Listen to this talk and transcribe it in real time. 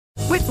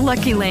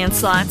Lucky Land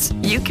Slots,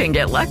 you can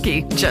get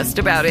lucky just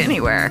about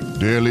anywhere.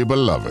 Dearly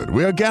beloved,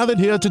 we are gathered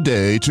here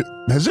today to...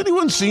 Has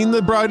anyone seen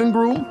the bride and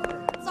groom?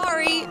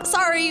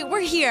 Sorry, we're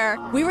here.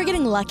 We were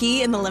getting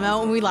lucky in the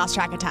limo and we lost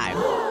track of time.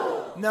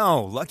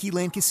 No, Lucky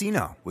Land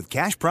Casino, with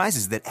cash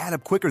prizes that add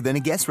up quicker than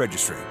a guest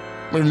registry.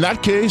 In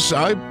that case,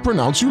 I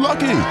pronounce you lucky.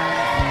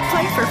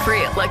 Play for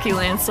free at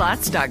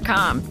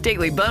LuckyLandSlots.com.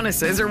 Daily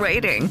bonuses are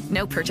waiting.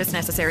 No purchase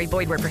necessary.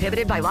 Void where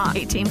prohibited by law.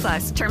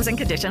 18+. Terms and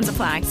conditions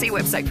apply. See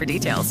website for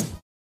details.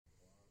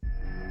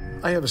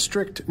 I have a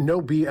strict no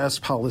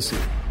BS policy.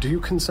 Do you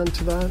consent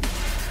to that?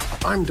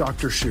 I'm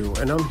Dr. Shu,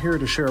 and I'm here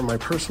to share my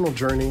personal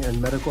journey and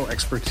medical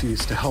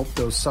expertise to help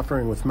those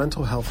suffering with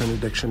mental health and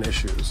addiction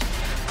issues.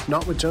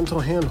 Not with gentle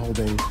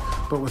hand-holding,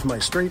 but with my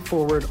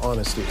straightforward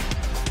honesty.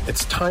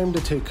 It's time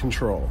to take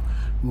control.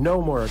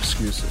 No more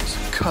excuses.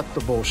 Cut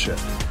the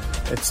bullshit.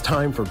 It's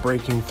time for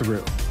breaking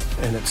through,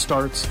 and it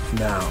starts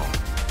now.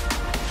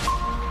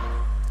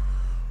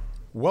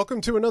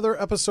 Welcome to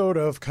another episode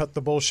of Cut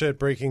the Bullshit,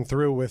 Breaking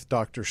Through with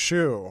Dr.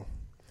 Shu.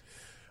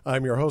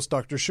 I'm your host,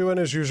 Dr. Shu, and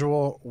as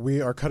usual, we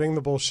are cutting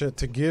the bullshit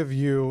to give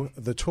you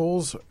the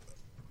tools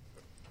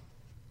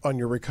on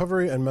your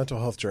recovery and mental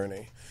health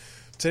journey.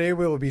 Today,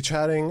 we will be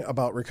chatting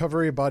about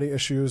recovery, body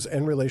issues,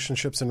 and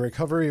relationships in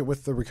recovery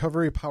with the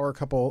recovery power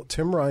couple,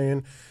 Tim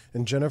Ryan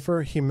and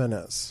Jennifer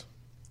Jimenez.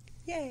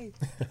 Yay!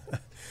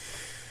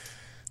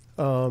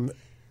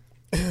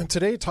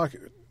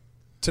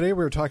 Today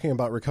we're talking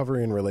about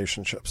recovery and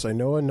relationships. I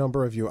know a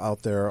number of you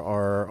out there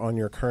are on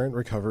your current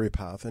recovery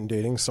path and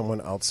dating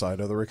someone outside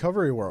of the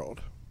recovery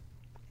world.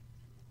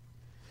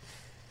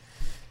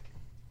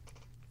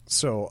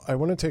 So I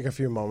want to take a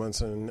few moments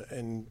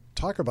and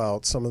talk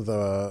about some of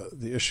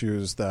the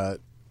issues that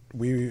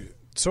we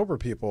sober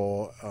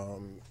people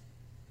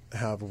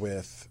have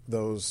with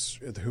those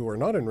who are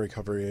not in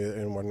recovery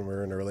and when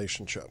we're in a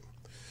relationship.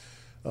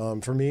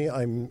 For me,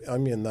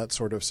 I'm in that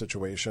sort of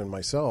situation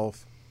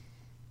myself.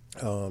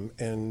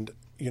 And,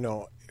 you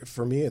know,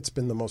 for me, it's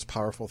been the most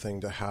powerful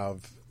thing to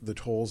have the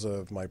tools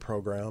of my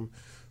program,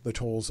 the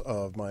tools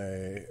of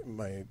my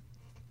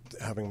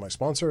having my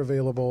sponsor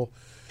available,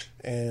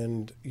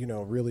 and, you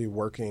know, really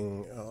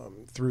working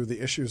through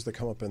the issues that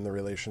come up in the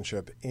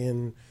relationship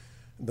in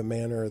the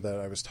manner that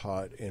I was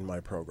taught in my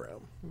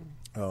program.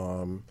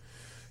 You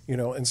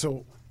know, and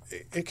so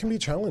it can be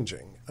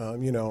challenging,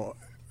 you know,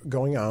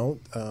 going out,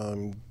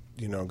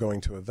 you know, going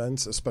to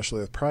events, especially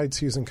with Pride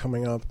season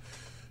coming up.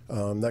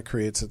 That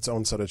creates its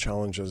own set of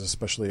challenges,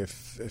 especially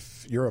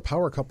if you're a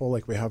power couple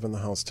like we have in the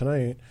house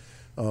tonight.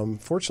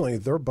 Fortunately,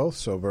 they're both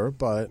sober,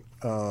 but,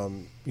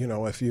 you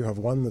know, if you have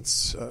one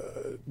that's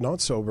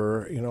not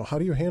sober, you know, how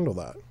do you handle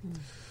that?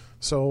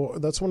 So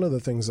that's one of the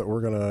things that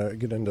we're going to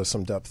get into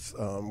some depth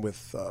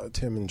with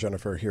Tim and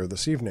Jennifer here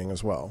this evening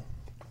as well.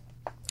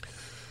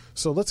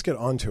 So let's get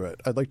on to it.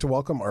 I'd like to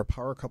welcome our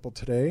power couple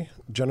today.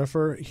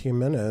 Jennifer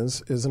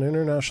Jimenez is an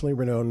internationally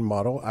renowned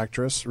model,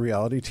 actress,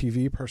 reality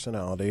TV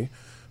personality,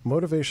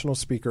 motivational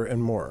speaker,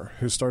 and more,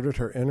 who started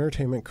her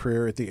entertainment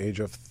career at the age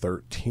of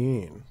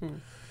 13.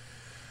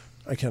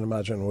 I can't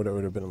imagine what it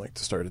would have been like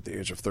to start at the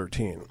age of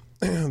 13.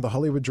 The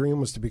Hollywood dream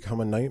was to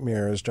become a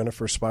nightmare as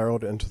Jennifer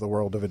spiraled into the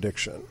world of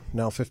addiction.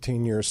 Now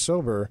 15 years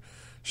sober,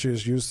 she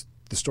has used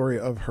the story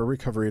of her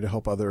recovery to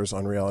help others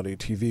on reality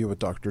TV with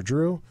Dr.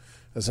 Drew,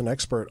 as an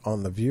expert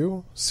on The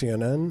View,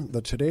 CNN,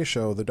 The Today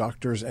Show, The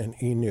Doctors, and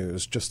E!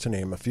 News, just to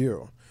name a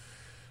few.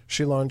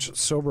 She launched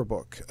Sober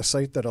Book, a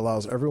site that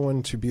allows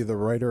everyone to be the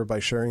writer by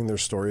sharing their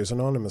stories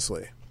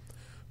anonymously.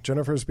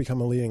 Jennifer has become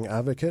a leading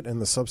advocate in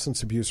the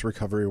substance abuse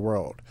recovery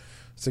world.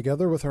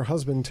 Together with her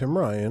husband, Tim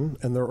Ryan,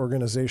 and their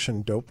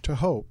organization Dope to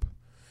Hope,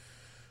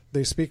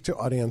 they speak to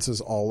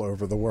audiences all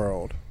over the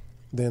world.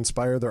 They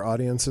inspire their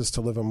audiences to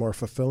live a more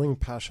fulfilling,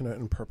 passionate,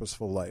 and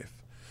purposeful life.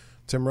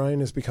 Tim Ryan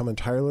has become a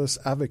tireless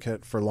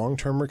advocate for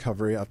long-term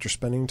recovery after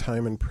spending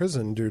time in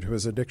prison due to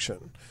his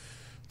addiction.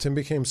 Tim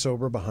became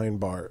sober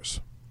behind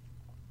bars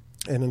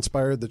and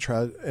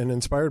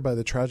inspired by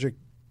the tragic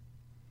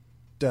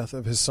death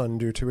of his son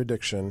due to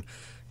addiction,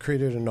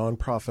 created a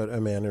nonprofit,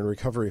 A Man in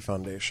Recovery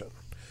Foundation.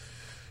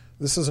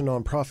 This is a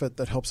nonprofit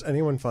that helps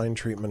anyone find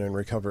treatment and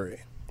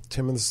recovery.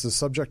 Tim is the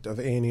subject of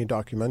A&E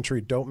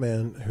documentary Dope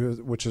Man,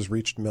 which has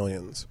reached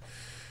millions.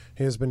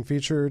 He's been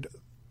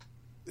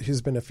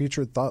a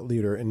featured thought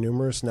leader in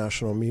numerous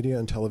national media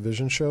and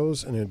television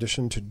shows. In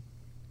addition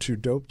to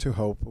Dope to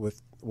Hope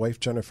with wife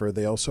Jennifer,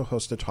 they also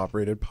host a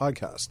top-rated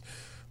podcast,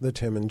 The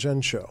Tim and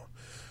Jen Show.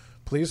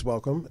 Please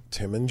welcome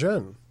Tim and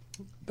Jen.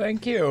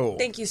 Thank you.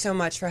 Thank you so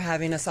much for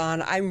having us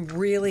on. I'm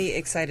really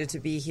excited to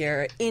be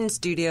here in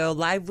studio,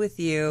 live with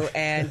you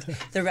and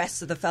the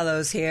rest of the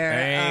fellows here.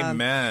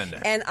 Amen.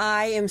 And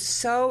I am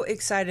so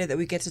excited that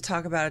we get to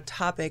talk about a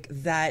topic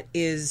that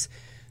is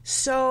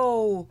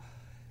so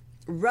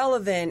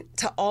relevant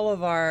to all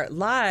of our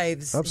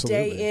lives.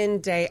 Absolutely. Day in,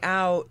 day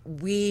out.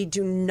 We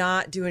do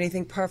not do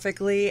anything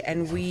perfectly,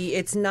 and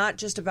it's not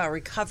just about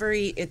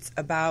recovery, it's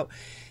about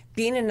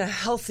being in a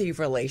healthy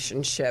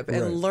relationship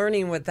and Right.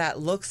 learning what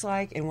that looks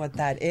like and what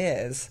that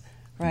is.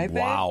 Right, babe?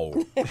 Wow.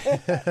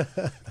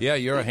 Yeah,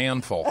 you're a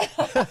handful.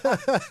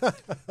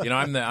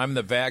 I'm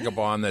the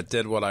vagabond that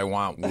did what I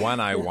want when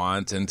I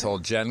want until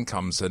Jen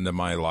comes into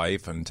my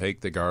life and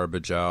take the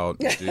garbage out,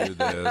 and do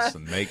this,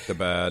 and make the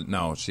bed.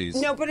 No,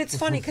 but it's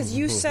funny because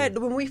you said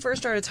when we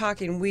first started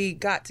talking, we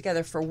got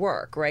together for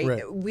work,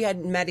 right? We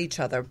hadn't met each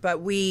other, but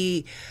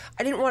I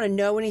didn't want to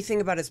know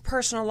anything about his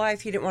personal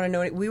life. He didn't want to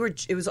know.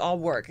 It was all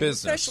work,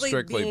 business, especially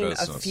strictly being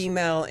business. a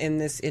female in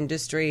this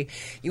industry.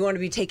 You want to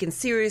be taken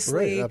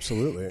seriously, right?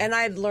 Absolutely. And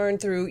I had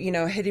learned through,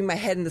 hitting my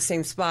head in the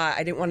same spot.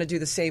 I didn't want to do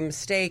the same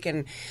mistake.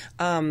 And,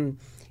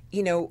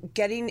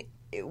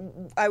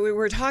 we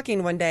were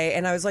talking one day,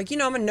 and I was like,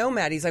 I'm a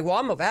nomad. He's like, well,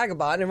 I'm a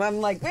vagabond. And I'm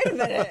like, wait a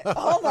minute,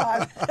 hold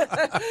on.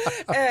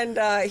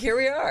 And here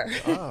we are.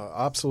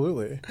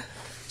 Absolutely.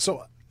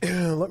 So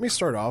let me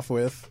start off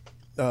with,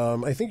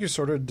 I think you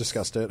sort of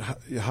discussed it,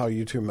 how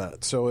you two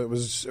met. So it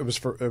was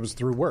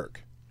through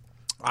work.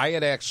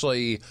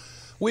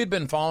 We'd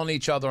been following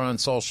each other on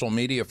social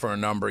media for a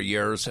number of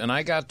years, and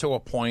I got to a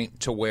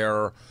point to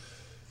where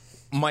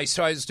I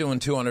was doing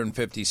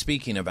 250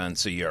 speaking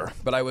events a year,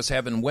 but I was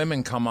having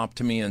women come up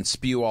to me and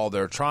spew all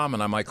their trauma,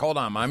 and I'm like, hold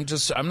on,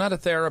 I'm not a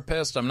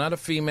therapist, I'm not a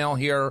female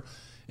here.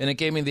 And it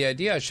gave me the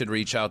idea I should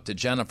reach out to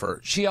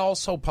Jennifer. She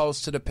also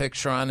posted a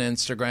picture on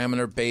Instagram in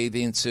her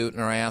bathing suit,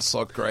 and her ass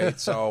looked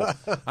great. So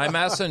I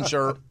messaged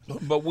her,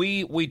 but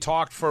we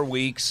talked for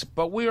weeks.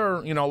 But we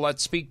were,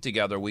 let's speak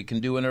together. We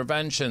can do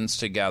interventions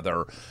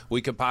together.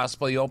 We could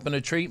possibly open a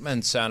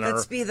treatment center.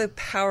 Let's be the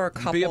power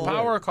couple. Be a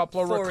power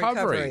couple of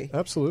recovery.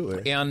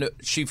 Absolutely. And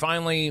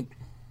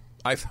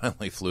I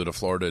finally flew to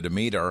Florida to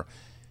meet her,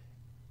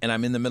 and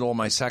I'm in the middle of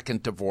my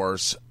second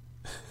divorce.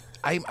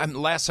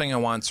 Last thing I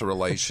want is a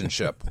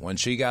relationship. When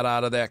she got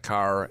out of that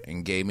car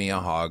and gave me a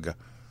hug,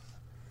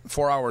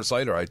 4 hours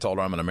later, I told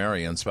her I'm going to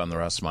marry you and spend the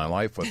rest of my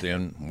life with you.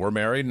 And we're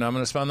married, and I'm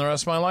going to spend the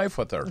rest of my life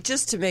with her.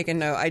 Just to make a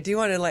note, I do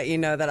want to let you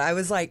know that I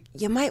was like,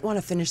 you might want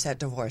to finish that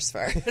divorce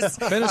first.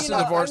 Finish the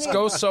divorce.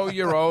 Go sow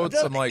your oats.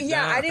 I'm like,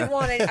 yeah, nah. I didn't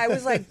want it. I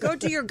was like, go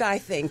do your guy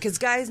thing, because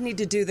guys need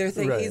to do their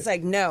thing. Right. He's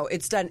like, no,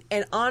 it's done.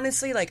 And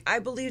honestly, I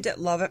believed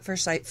at love at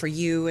first sight for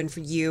you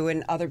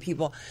and other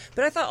people.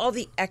 But I thought all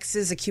the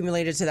X's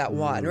accumulated to that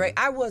one, right?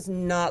 I was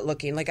not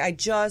looking. I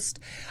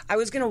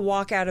was going to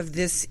walk out of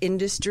this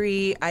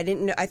industry.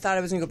 I thought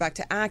I was going to go back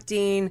to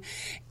acting,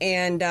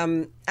 and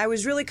I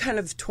was really kind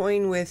of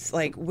toying with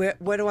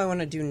what do I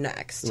want to do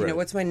next? Right.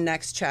 What's my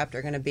next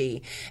chapter going to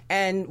be?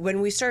 And when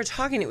we started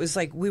talking, it was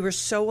like we were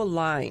so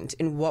aligned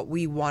in what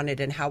we wanted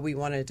and how we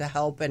wanted to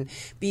help and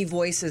be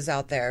voices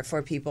out there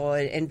for people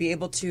and be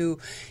able to,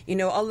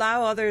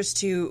 allow others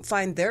to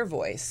find their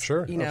voice.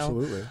 Sure,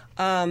 absolutely.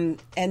 And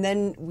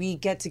then we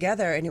get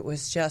together, and it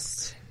was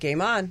just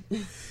game on.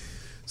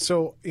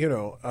 So,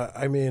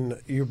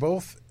 you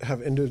both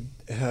have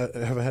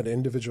had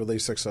individually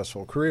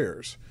successful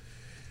careers.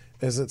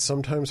 Is it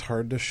sometimes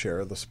hard to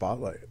share the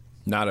spotlight?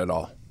 Not at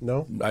all.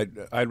 No?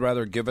 I'd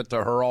rather give it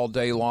to her all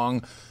day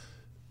long.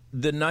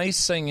 The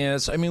nice thing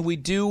is, we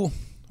do,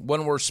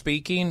 when we're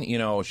speaking,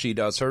 she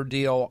does her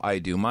deal, I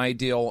do my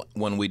deal.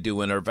 When we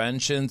do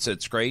interventions,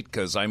 it's great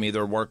because I'm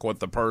either working with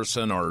the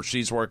person or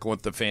she's working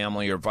with the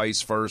family or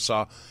vice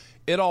versa.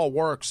 It all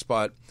works,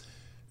 but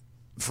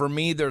for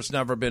me, there's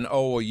never been,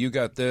 you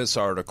got this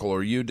article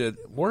or you did.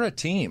 We're a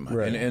team,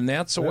 right. and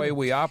that's the way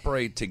we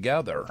operate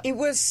together. It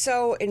was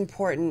so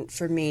important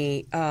for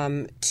me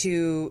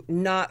to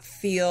not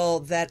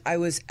feel that I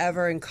was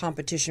ever in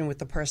competition with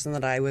the person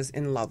that I was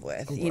in love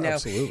with.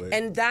 Absolutely.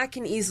 And that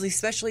can easily,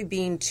 especially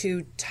being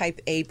two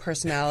type A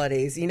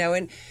personalities,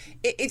 and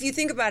if you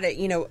think about it,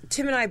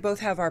 Tim and I both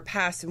have our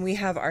past, and we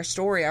have our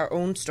story, our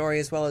own story,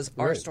 as well as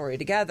our story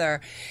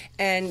together.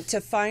 And to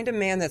find a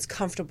man that's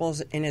comfortable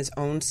in his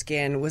own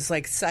skin was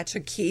such a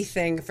key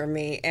thing for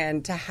me.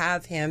 And to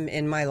have him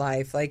in my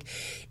life,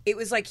 it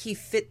was like he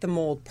fit the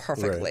mold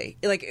perfectly.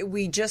 Right.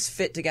 We just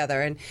fit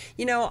together. And,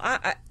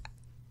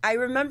 I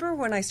remember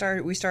when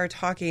we started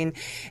talking,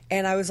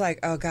 and I was like,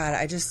 oh God,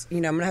 I just,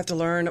 I'm going to have to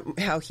learn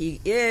how he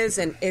is,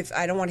 and if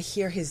I don't want to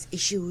hear his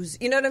issues,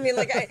 you know what I mean?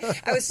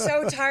 I was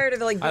so tired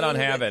of I don't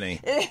have any.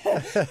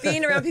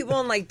 being around people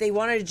and they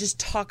wanted to just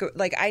talk,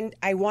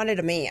 I wanted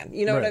a man,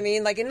 you know what I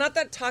mean? And not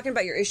that talking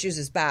about your issues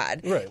is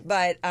bad, right.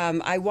 But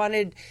I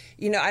wanted,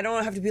 I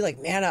don't have to be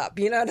man up,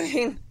 you know what I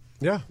mean?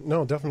 Yeah,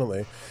 no,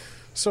 definitely.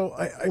 So,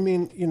 I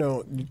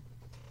mean,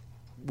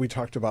 we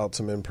talked about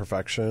some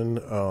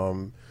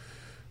imperfection.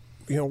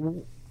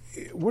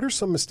 What are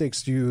some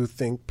mistakes do you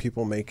think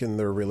people make in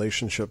their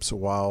relationships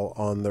while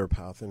on their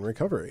path in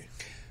recovery?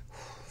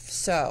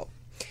 So,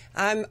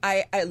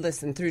 I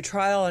listen, through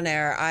trial and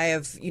error. I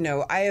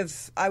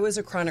was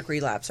a chronic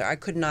relapser. I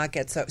could not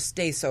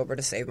stay sober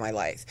to save my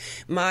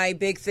life. My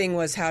big thing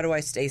was, how do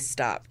I stay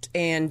stopped?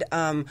 And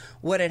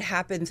what had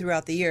happened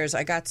throughout the years,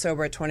 I got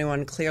sober at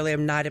 21. Clearly,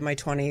 I'm not in my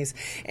 20s,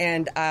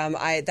 and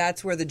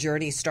that's where the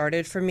journey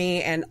started for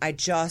me. And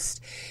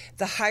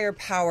the higher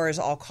powers,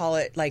 I'll call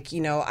it,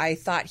 I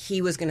thought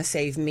he was going to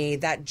save me.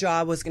 That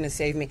job was going to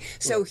save me.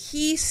 So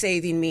he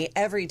saving me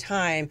every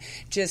time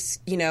just,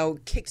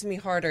 kicks me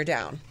harder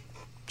down.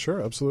 Sure,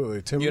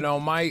 absolutely. Tim?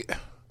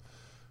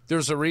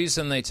 There's a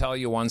reason they tell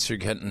you once you're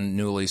getting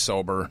newly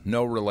sober,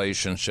 no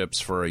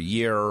relationships for a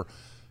year.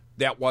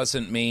 That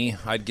wasn't me.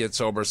 I'd get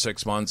sober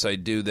 6 months.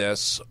 I'd do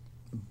this.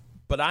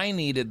 But I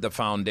needed the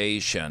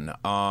foundation,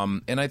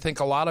 and I think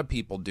a lot of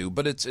people do.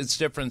 But it's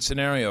different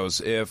scenarios.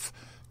 If,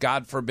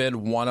 God forbid,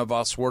 one of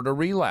us were to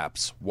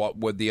relapse, what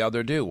would the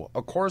other do?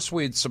 Of course,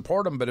 we'd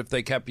support them, but if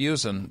they kept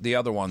using, the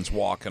other one's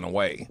walking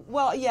away.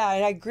 Well, yeah,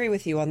 and I agree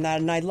with you on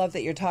that, and I love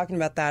that you're talking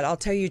about that. I'll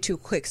tell you 2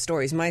 quick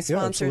stories. My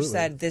sponsor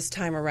said this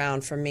time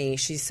around for me,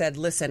 she said,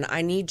 listen,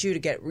 I need you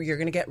to you're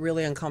going to get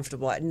really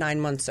uncomfortable at 9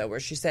 months sober.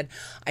 She said,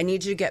 I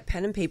need you to get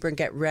pen and paper and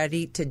get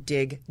ready to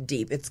dig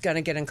deep. It's going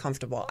to get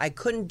uncomfortable. I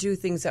couldn't do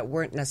things that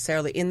weren't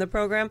necessarily in the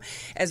program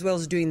as well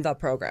as doing the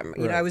program.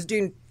 You know, I was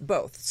doing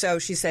both. So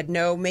she said,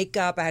 no,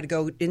 makeup. I had to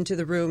go into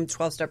the room,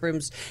 12-step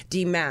rooms,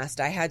 demasked.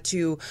 I had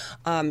to,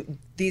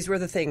 these were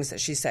the things that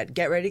she said.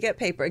 Get ready to get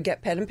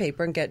pen and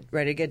paper, and get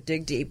ready to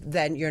dig deep.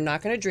 Then you're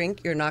not going to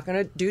drink. You're not going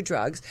to do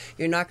drugs.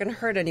 You're not going to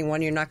hurt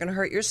anyone. You're not going to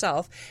hurt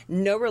yourself.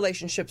 No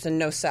relationships and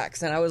no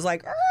sex. And I was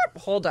like,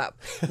 hold up.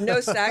 No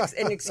sex.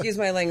 And excuse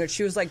my language.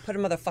 She was like, put a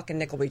motherfucking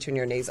nickel between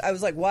your knees. I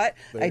was like, what?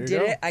 I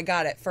did it. I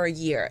got it for a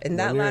year. And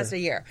that lasted a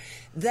year.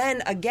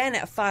 Then again,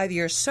 at 5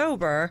 years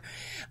sober,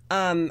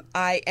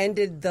 I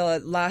ended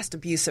the last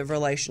abusive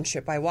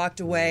relationship. I walked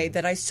away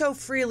that I so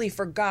freely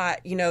forgot,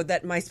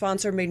 that my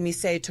sponsor made me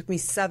say. It took me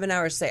 7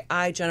 hours to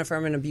say, Jennifer,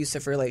 I'm in an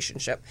abusive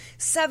relationship.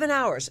 7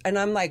 hours. And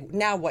I'm like,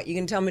 now what? You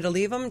can tell me to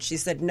leave him? She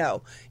said,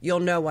 no, you'll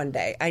know one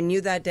day. I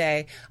knew that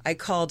day. I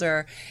called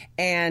her,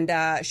 and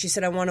she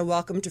said, I want to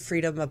welcome to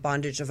freedom a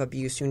bondage of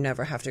abuse. You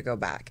never have to go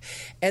back.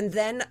 And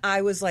then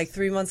I was like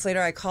 3 months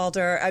later, I called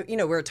her. We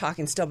were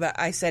talking still, but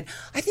I said,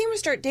 I think I'm going to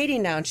start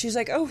dating now. And she's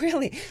like, oh,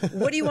 really?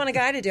 What do you want a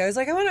guy to do? I was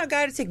like, I want a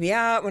guy to take me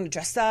out. I want to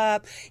dress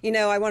up.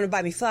 I want to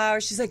buy me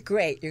flowers. She's like,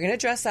 great. You're going to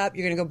dress up.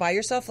 You're going to go buy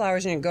yourself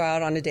flowers, and you're going to go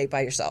out on a date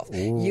by yourself.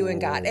 Ooh. You and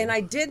God. And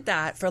I did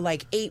that for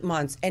like 8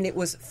 months, and it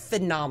was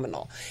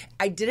phenomenal.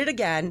 I did it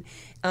again.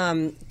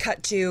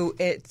 Cut to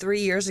it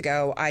 3 years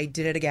ago. I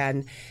did it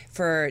again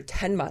for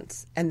 10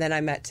 months, and then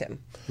I met Tim.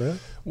 Yeah.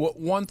 Well,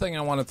 one thing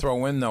I want to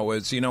throw in, though,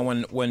 is,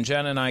 when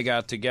Jen and I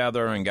got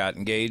together and got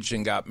engaged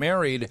and got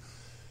married,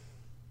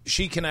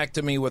 she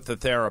connected me with the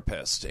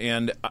therapist.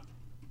 And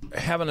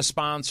having a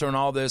sponsor and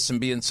all this and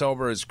being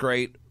sober is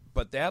great.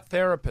 But that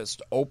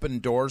therapist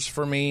opened doors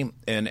for me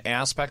in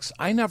aspects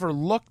I never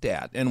looked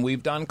at. And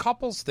we've done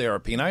couples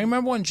therapy. And I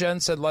remember when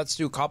Jen said, let's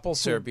do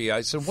couples therapy.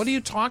 I said, what are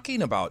you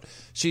talking about?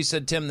 She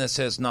said, Tim, this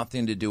has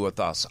nothing to do with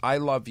us. I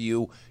love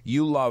you.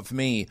 You love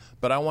me.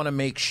 But I want to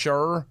make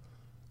sure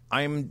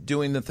I'm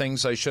doing the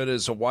things I should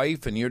as a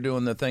wife, and you're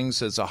doing the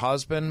things as a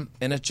husband,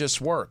 and it just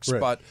works.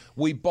 Right. But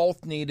we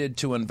both needed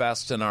to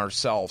invest in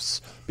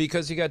ourselves,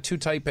 because you got two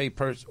type A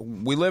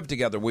we live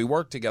together, we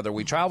work together,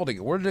 we travel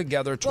together, we're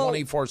together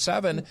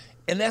 24/7,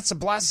 and that's a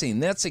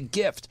blessing. That's a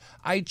gift.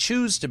 I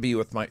choose to be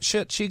with my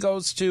shit. She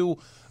goes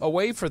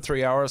away for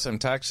 3 hours. I'm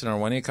texting her,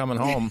 when are you coming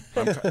home?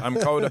 I'm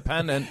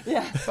codependent,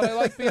 but I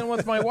like being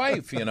with my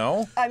wife, I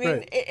mean,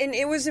 right. And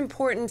it was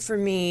important for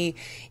me,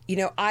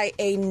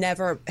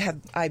 never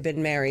have I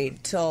been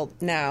married till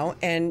now,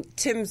 and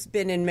Tim's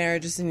been in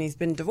marriages and he's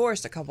been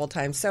divorced a couple of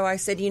times. So I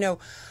said,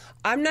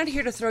 I'm not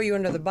here to throw you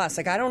under the bus.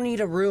 Like, I don't need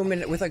a room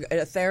with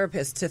a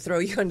therapist to throw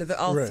you under the.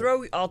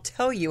 I'll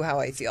tell you how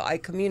I feel. I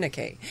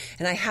communicate,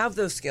 and I have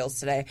those skills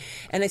today.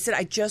 And I said,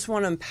 I just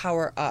want to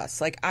empower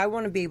us. Like, I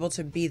want to be able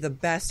to be the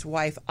best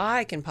wife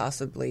I can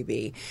possibly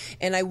be,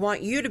 and I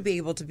want you to be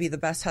able to be the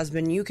best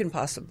husband you can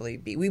possibly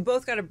be. We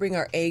both got to bring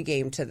our A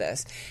game to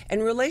this.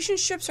 And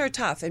relationships are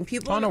tough. And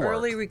people in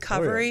early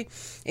recovery,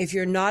 if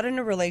you're not in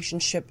a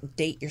relationship,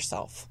 date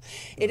yourself.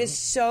 It is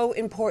so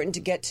important to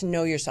get to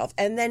know yourself,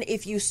 and then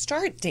if you start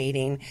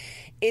dating,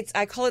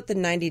 I call it the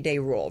 90-day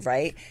rule,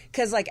 right?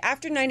 Because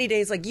after 90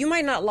 days, you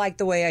might not like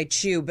the way I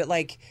chew, but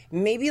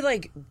maybe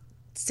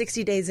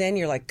 60 days in,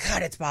 you're like,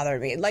 God, it's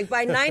bothering me.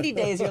 By 90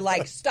 days, you're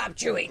like, stop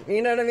chewing.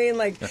 You know what I mean?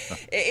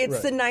 It's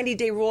right. The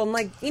 90-day rule.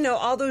 And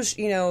all those,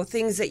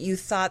 things that you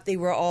thought they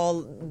were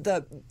all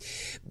the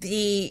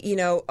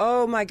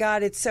oh my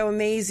God, it's so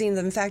amazing,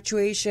 the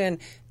infatuation.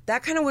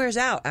 That kind of wears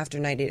out after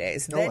 90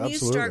 days. Then you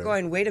start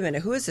going, wait a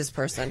minute, who is this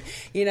person?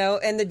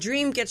 And the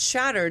dream gets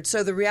shattered,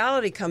 so the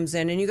reality comes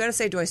in, and you got to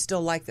say, do I still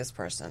like this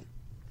person?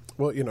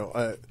 Well,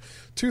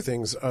 two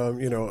things. I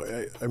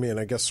mean,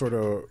 I guess sort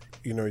of,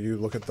 you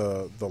look at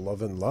the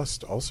love and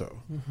lust also.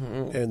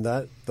 Mm-hmm. And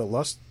that the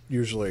lust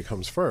usually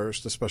comes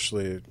first,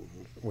 especially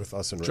with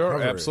us in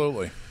recovery. Sure,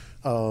 absolutely.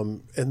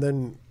 And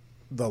then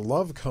the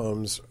love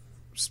comes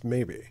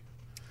maybe.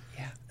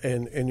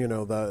 And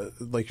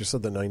like you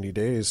said, the 90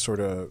 days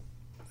sort of,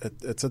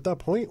 it's at that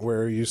point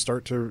where you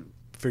start to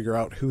figure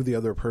out who the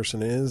other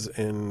person is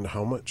and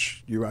how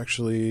much you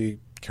actually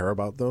care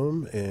about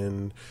them,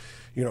 and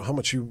how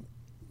much you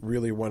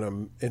really want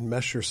to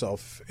enmesh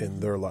yourself in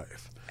their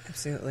life.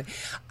 Absolutely.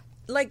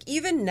 like,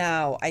 even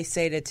now, I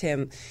say to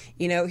Tim,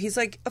 you know, he's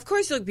like, of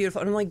course you look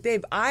beautiful. And I'm like,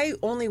 babe, I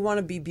only want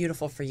to be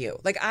beautiful for you.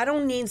 Like, I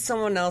don't need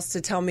someone else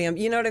to tell me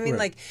you know what I mean? Right.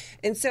 Like,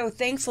 and so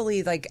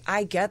thankfully, like,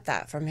 I get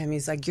that from him.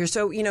 He's like, you're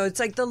so, you know, it's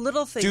like the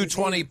little things. Do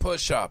 20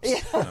 push-ups.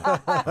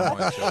 But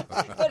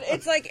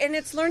it's like, and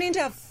it's learning to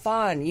have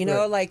fun, you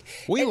know, like.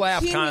 We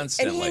laugh he,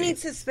 constantly. And he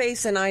needs his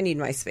space and I need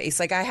my space.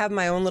 Like, I have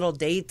my own little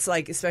dates,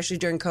 like, especially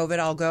during COVID,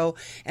 I'll go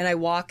and I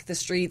walk the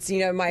streets, you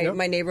know,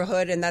 my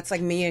neighborhood, and that's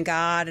like me and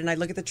God, and I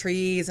look at the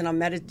trees and I'm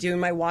doing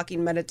my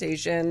walking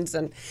meditations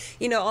and,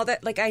 you know, all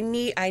that. Like, I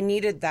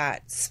needed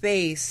that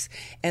space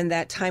and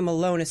that time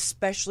alone,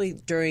 especially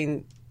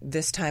during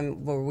this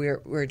time where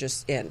we're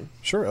just in.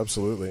 Sure,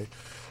 absolutely.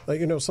 Like,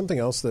 you know, something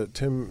else that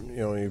Tim, you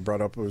know, you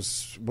brought up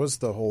was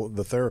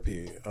the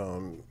therapy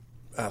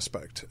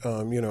aspect.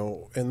 You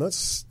know, and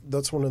that's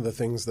one of the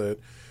things that,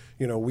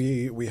 you know,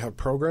 we have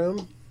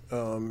program,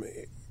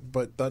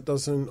 but that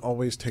doesn't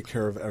always take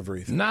care of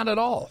everything. Not at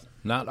all.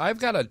 I've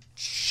got a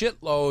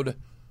shitload.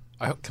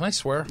 Can I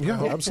swear?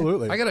 Yeah,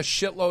 absolutely. I got a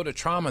shitload of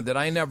trauma that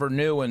I never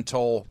knew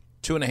until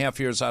 2.5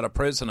 years out of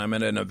prison. I'm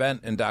at an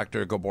event and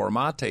Dr. Gabor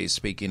Mate is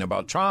speaking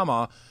about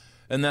trauma.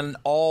 And then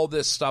all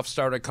this stuff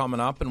started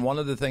coming up. And one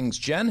of the things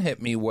Jen hit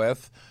me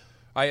with,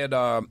 I had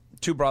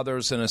 2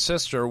 brothers and a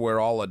sister. We're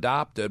all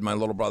adopted. My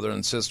little brother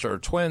and sister are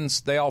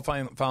twins. They all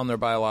found their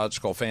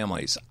biological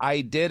families.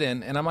 I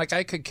didn't. And I'm like,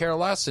 I could care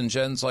less. And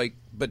Jen's like,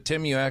 but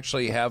Tim, you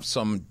actually have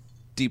some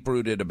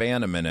deep-rooted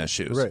abandonment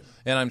issues. Right.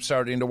 And I'm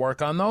starting to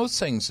work on those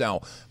things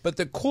now. But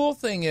the cool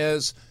thing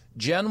is,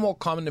 Jen will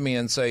come to me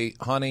and say,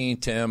 honey,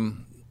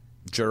 Tim,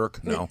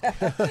 jerk, no.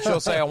 She'll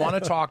say, I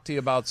want to talk to you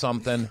about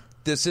something.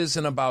 This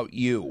isn't about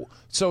you.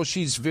 So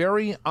she's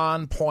very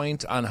on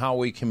point on how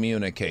we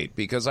communicate,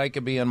 because I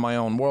could be in my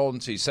own world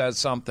and she says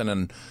something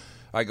and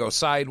I go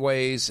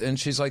sideways and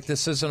she's like,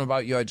 this isn't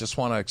about you. I just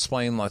want to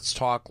explain. Let's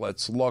talk.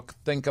 Let's look.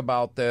 Think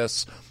about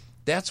this.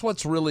 That's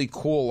what's really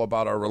cool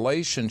about our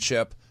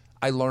relationship.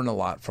 I learn a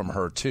lot from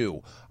her,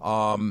 too.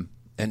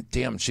 And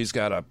damn, she's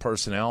got a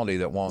personality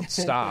that won't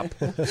stop.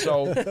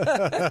 So,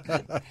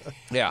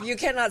 yeah. You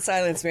cannot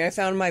silence me. I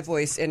found my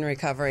voice in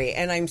recovery,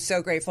 and I'm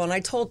so grateful. And I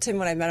told Tim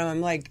when I met him,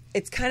 I'm like,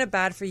 it's kind of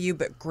bad for you,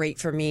 but great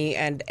for me.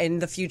 And in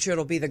the future,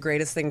 it'll be the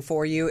greatest thing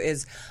for you.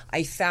 Is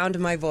I found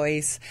my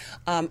voice.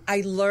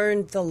 I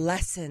learned the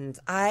lessons.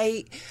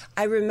 I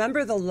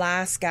remember the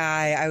last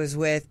guy I was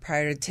with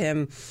prior to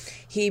Tim.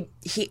 He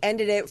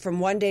ended it from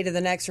one day to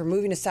the next. We're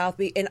moving to South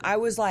Beach, and I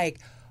was like,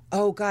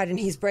 oh, God, and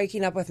he's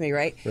breaking up with me,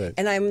 right?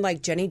 And I'm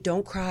like, Jenny,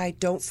 don't cry,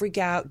 don't freak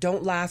out,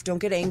 don't laugh, don't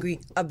get angry.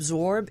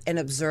 Absorb and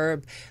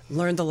observe,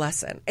 learn the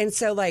lesson. And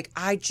so, like,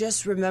 I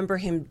just remember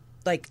him,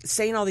 like,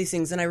 saying all these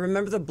things, and I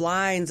remember the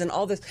blinds and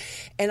all this,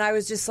 and I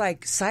was just,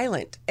 like,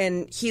 silent.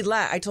 And he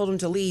left. I told him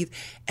to leave,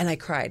 and I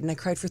cried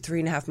for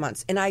 3.5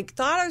 months. And I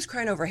thought I was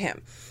crying over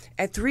him.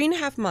 At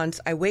 3.5 months,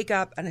 I wake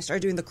up, and I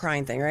start doing the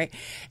crying thing, right?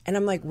 And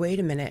I'm like,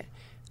 wait a minute.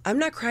 I'm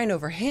not crying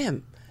over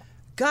him.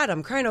 God,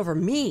 I'm crying over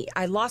me.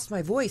 I lost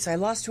my voice. I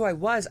lost who I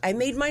was. I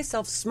made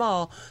myself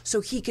small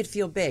so he could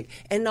feel big.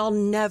 And I'll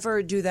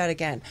never do that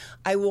again.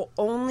 I will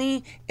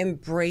only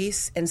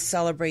embrace and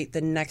celebrate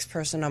the next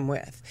person I'm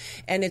with.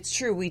 And it's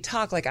true. We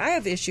talk, like, I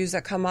have issues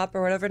that come up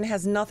or whatever, and it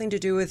has nothing to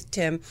do with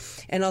Tim.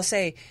 And I'll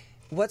say,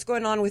 what's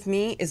going on with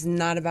me is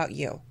not about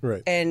you.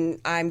 Right. And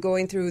I'm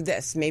going through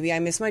this. Maybe I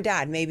miss my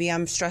dad. Maybe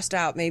I'm stressed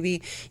out.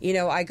 Maybe, you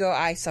know,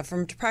 I suffer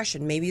from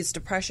depression. Maybe it's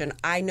depression.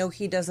 I know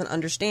he doesn't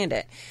understand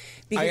it.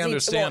 I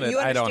understand it. You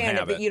I don't understand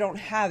have it, but you don't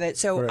have it.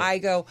 So Right. I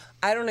go,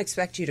 I don't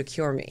expect you to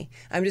cure me.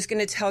 I'm just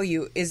going to tell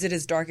you, is it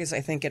as dark as I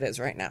think it is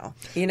right now?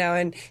 You know,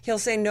 and he'll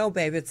say, no,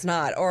 babe, it's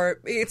not. Or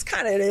it's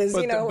kind of, it is,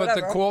 But, you know, but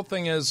the whatever. cool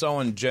thing is, though,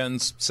 and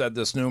Jen's said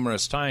this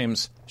numerous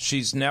times,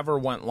 she's never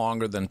went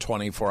longer than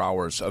 24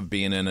 hours of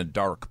being in a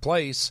dark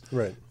place.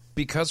 Right.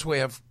 Because we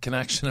have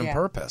connection and Yeah.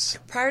 purpose.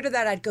 Prior to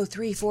that, I'd go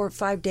 3, 4,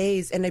 5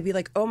 days, and I'd be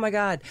like, "Oh my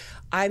God,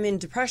 I'm in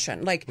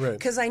depression." Like, Right.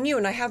 because I knew,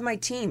 and I have my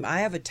team.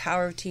 I have a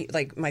tower of team,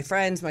 like my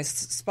friends, my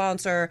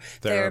sponsor,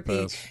 therapy.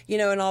 Therapist. You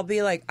know, and I'll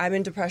be like, "I'm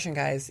in depression,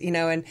 guys." You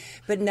know, and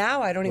but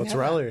now I don't even. Let's have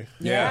rally. That.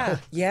 Yeah,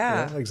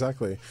 yeah. Yeah,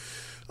 exactly.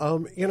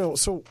 You know,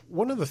 so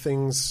one of the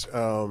things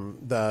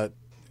that,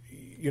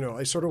 you know,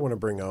 I sort of want to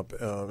bring up,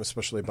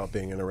 especially about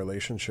being in a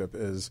relationship,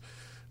 is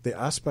the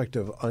aspect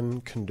of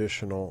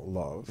unconditional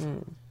love.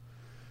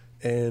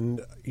 And,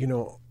 you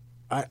know,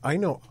 I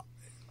know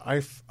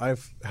I've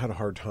had a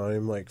hard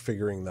time, like,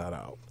 figuring that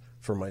out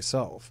for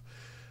myself.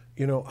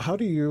 You know, how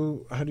do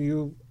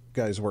you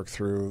guys work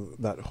through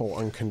that whole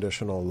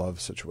unconditional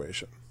love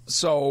situation?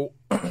 So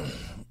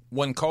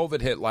when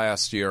COVID hit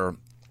last year,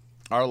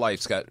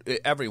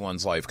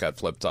 everyone's life got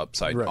flipped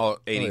upside. Right. All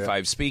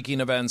 85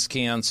 speaking events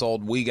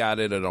canceled. We got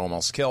it. It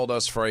almost killed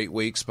us for 8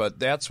 weeks. But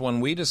that's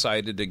when we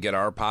decided to get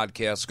our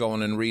podcast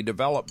going and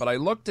redevelop. But I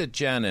looked at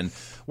Jen, and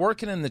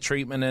working in the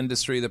treatment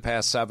industry the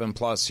past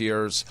 7+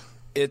 years,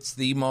 it's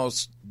the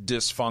most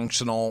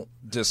dysfunctional,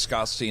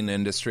 disgusting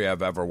industry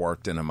I've ever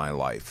worked in my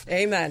life.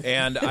 Amen.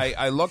 And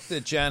I looked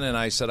at Jen and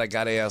I said, I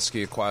got to ask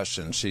you a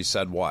question. She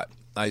said, what?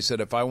 I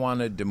said, if I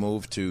wanted to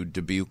move to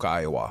Dubuque,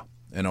 Iowa,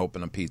 and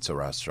open a pizza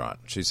restaurant.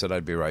 She said,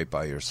 I'd be right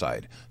by your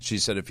side. She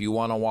said, if you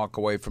want to walk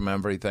away from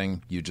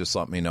everything, you just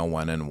let me know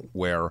when and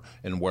where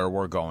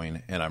we're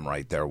going, and I'm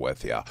right there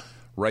with you.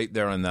 Right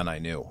there and then I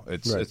knew.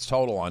 It's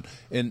total on.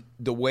 And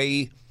the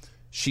way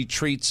she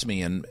treats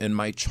me and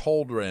my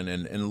children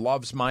and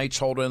loves my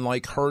children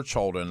like her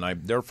children.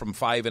 They're from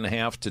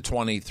 5.5 to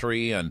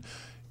 23, and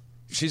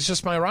she's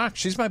just my rock.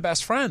 She's my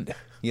best friend,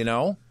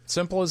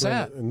 Simple as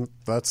that. And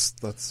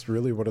that's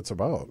really what it's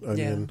about. I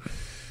mean,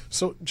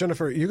 so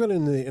Jennifer, you got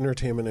into the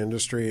entertainment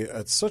industry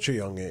at such a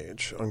young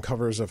age, on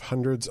covers of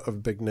hundreds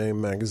of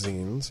big-name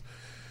magazines.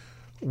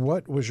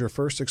 What was your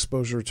first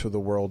exposure to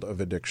the world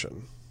of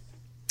addiction?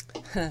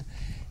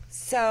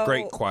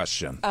 Great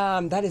question.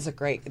 That is a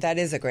great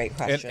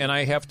question. And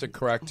I have to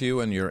correct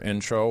you in your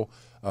intro.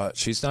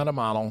 She's not a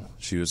model.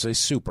 She was a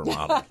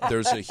supermodel.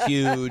 There's a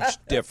huge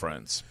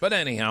difference. But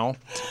anyhow,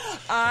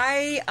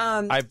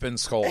 I've been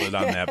scolded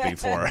on that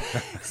before.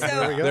 So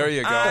there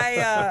you go.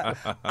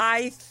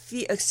 I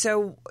feel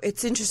so.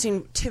 It's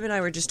interesting. Tim and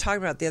I were just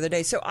talking about it the other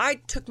day. So I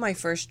took my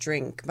first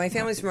drink. My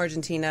family's from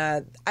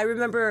Argentina. I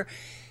remember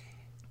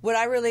what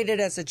I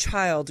related as a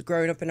child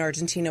growing up in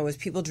Argentina was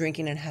people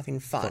drinking and having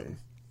fun.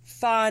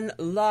 Fun,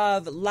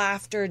 love,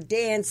 laughter,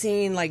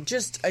 dancing, like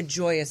just a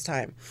joyous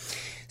time.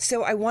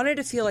 So I wanted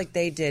to feel like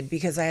they did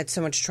because I had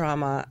so much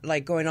trauma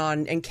like going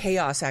on and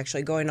chaos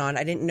actually going on.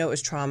 I didn't know it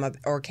was trauma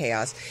or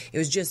chaos. It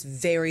was just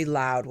very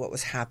loud what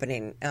was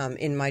happening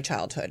in my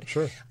childhood.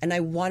 Sure. And I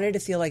wanted to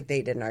feel like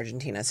they did in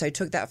Argentina. So I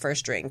took that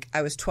first drink.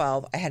 I was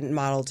 12. I hadn't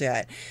modeled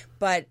yet.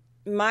 But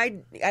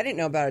I didn't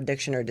know about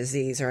addiction or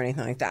disease or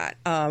anything like that,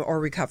 or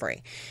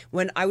recovery.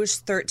 When I was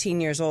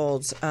 13 years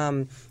old,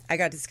 I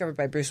got discovered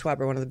by Bruce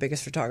Weber, one of the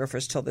biggest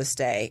photographers till this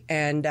day.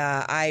 And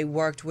I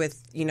worked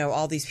with,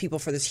 all these people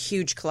for this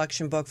huge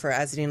collection book for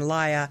Azadine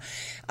Alaya.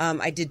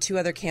 I did 2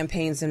 other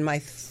campaigns, and my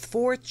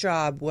 4th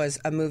job was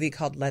a movie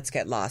called Let's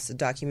Get Lost, a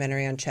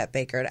documentary on Chet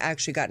Baker. It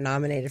actually got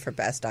nominated for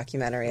Best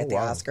Documentary at the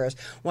Oscars,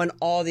 won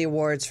all the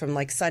awards from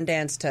like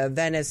Sundance to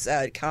Venice,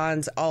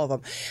 Cannes, all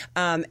of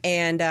them.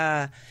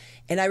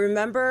 And I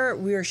remember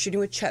we were shooting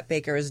with Chet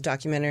Baker. It was a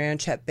documentary on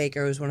Chet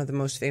Baker, who was one of the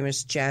most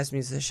famous jazz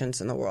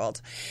musicians in the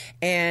world.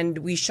 And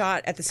we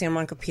shot at the Santa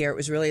Monica Pier. It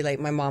was really late.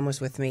 My mom was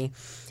with me.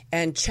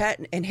 And Chet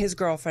and his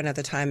girlfriend at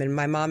the time, and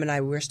my mom and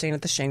I, we were staying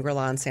at the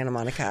Shangri-La in Santa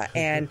Monica.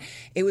 And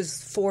it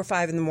was 4 or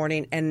 5 in the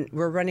morning, and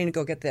we're running to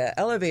go get the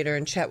elevator,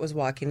 and Chet was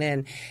walking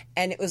in.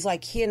 And it was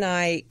like he and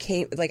I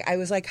came, like I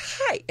was like,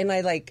 hi, and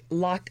I like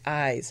locked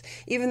eyes.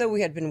 Even though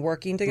we had been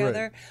working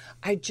together,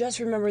 I just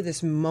remember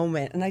this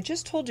moment, and I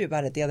just told you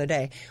about it the other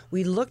day.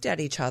 We looked at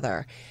each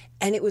other,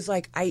 and it was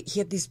like he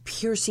had these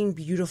piercing,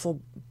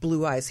 beautiful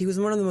blue eyes. He was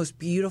one of the most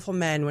beautiful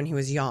men when he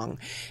was young.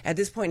 At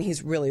this point,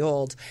 he's really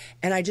old.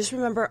 And I just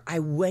remember I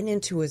went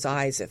into his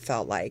eyes, it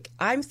felt like.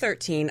 I'm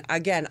 13.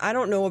 Again, I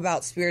don't know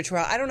about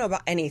spirituality. I don't know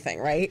about anything,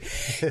 right?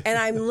 And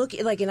I'm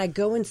looking, and I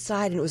go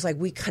inside, and it was like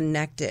we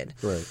connected.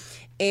 Right.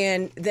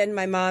 And then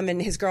my mom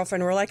and his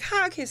girlfriend were like,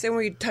 hi, okay, so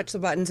we touch the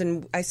buttons,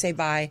 and I say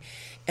bye.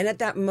 And at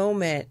that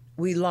moment,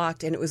 we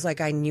locked, and it was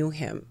like I knew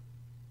him,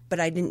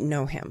 but I didn't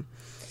know him.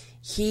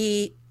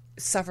 He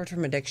suffered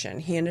from addiction.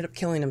 He ended up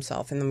killing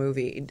himself in the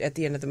movie. At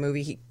the end of the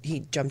movie, he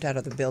jumped out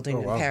of the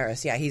building in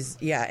Paris.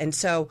 Yeah, and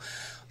so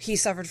he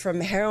suffered from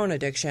heroin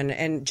addiction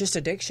and just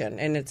addiction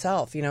in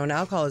itself, and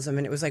alcoholism.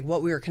 And it was like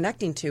what we were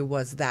connecting to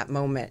was that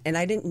moment, and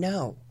I didn't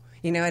know.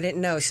 I didn't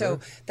know. Sure. So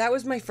that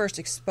was my first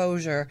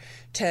exposure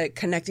to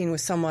connecting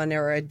with someone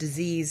or a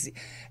disease,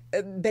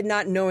 but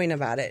not knowing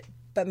about it.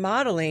 But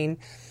modeling,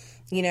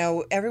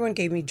 everyone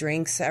gave me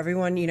drinks.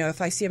 Everyone,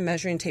 if I see a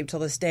measuring tape till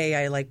this day,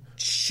 I like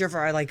shiver,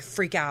 I like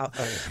freak out.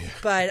 Oh, yeah.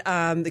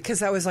 But because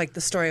that was like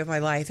the story of my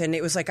life. And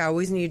it was like I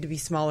always needed to be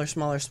smaller,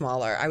 smaller,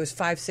 smaller. I was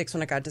 5'6"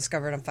 when I got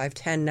discovered. I'm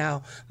 5'10"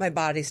 now. My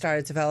body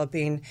started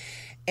developing.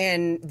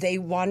 And they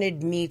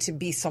wanted me to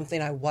be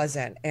something I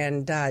wasn't.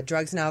 And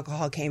drugs and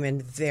alcohol came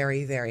in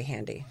very, very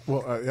handy.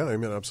 Well, yeah, I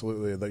mean,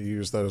 absolutely. That you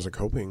use that as a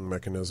coping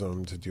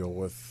mechanism to deal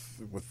with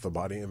the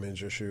body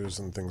image issues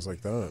and things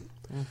like that.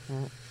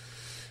 Mm-hmm.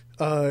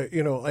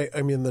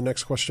 I mean, the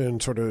next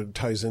question sort of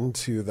ties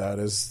into that.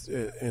 Is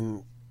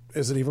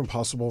it even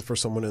possible for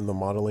someone in the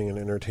modeling and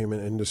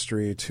entertainment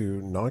industry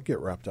to not get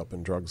wrapped up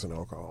in drugs and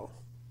alcohol?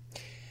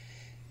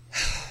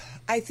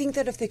 I think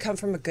that if they come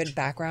from a good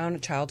background, a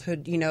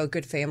childhood, a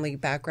good family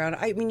background,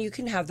 I mean, you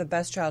can have the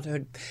best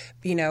childhood,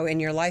 in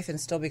your life and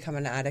still become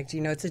an addict.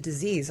 It's a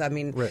disease. I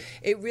mean,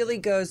 It really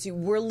goes,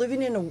 we're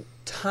living in a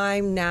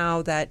time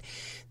now that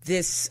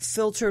this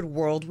filtered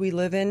world we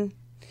live in,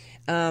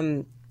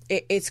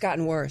 it's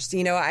gotten worse.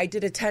 I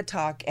did a TED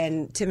Talk,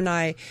 and Tim and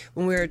I,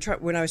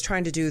 when I was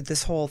trying to do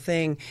this whole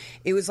thing,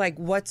 it was like,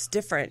 what's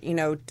different?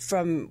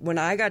 From when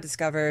I got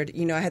discovered,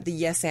 I had the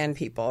yes and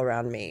people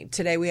around me.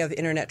 Today we have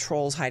internet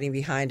trolls hiding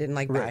behind and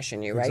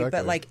bashing you, right?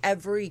 Exactly. But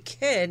every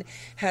kid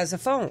has a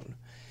phone.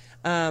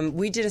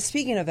 We did a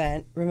speaking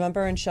event,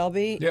 remember, in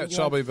Shelby? Yeah,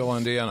 Shelbyville,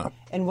 Indiana.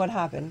 And what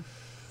happened?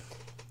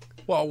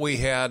 Well, we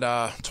had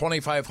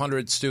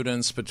 2,500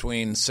 students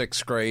between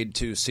 6th grade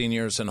to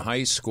seniors in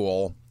high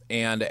school.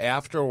 And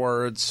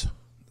afterwards,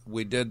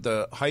 we did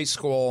the high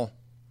school.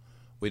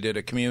 We did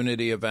a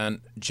community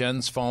event.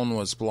 Jen's phone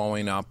was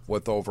blowing up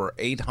with over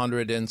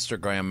 800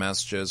 Instagram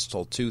messages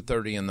till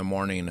 2:30 in the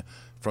morning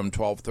from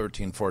 12,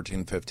 13,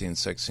 14, 15,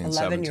 16,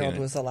 17. 11-year-old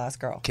was the last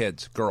girl.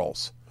 Kids,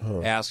 girls,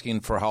 asking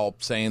for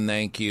help, saying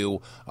thank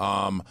you.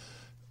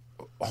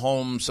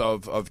 Homes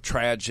of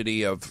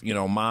tragedy, of,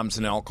 mom's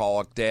an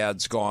alcoholic,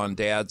 dad's gone,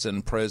 dad's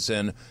in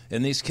prison,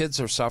 and these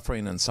kids are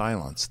suffering in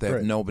silence. They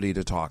have nobody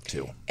to talk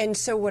to. And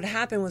so what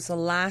happened was the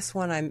last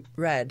one I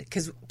read,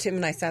 because Tim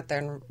and I sat there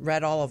and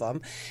read all of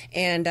them,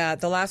 and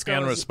the last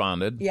girl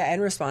responded. Yeah,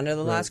 and responded.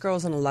 The last girl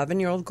was an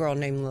 11-year-old girl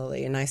named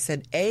Lily, and I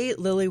said, A,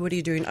 Lily, what are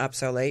you doing up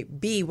so late?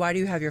 B, why do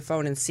you have your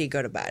phone? And C,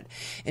 go to bed.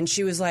 And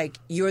she was like,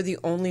 you're the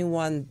only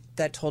one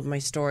that told my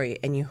story,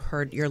 and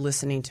you're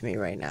listening to me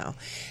right now.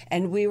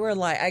 And we were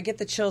like, I get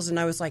the chills, and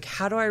I was like,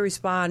 how do I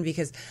respond?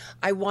 Because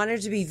I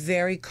wanted to be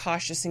very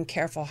cautious and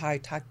careful how I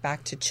talk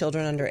back to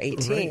children under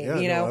 18,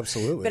 Right, yeah, no,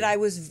 absolutely. But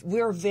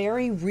we're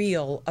very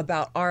real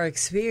about our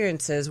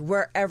experiences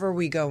wherever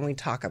we go and we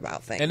talk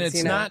about things. And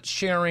it's not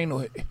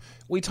sharing.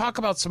 We talk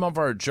about some of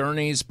our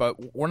journeys,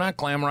 but we're not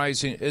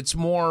glamorizing. It's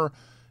more,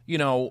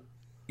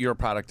 you're a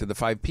product of the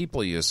 5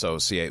 people you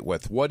associate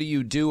with. What do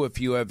you do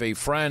if you have a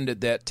friend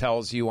that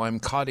tells you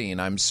I'm cutting,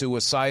 I'm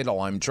suicidal,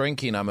 I'm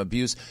drinking, I'm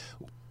abused?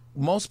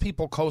 Most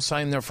people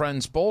co-sign their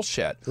friends'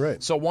 bullshit.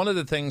 Right. So one of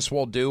the things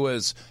we'll do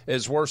is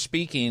we're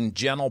speaking,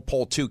 Jen will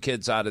pull 2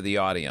 kids out of the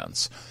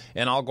audience.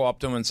 And I'll go up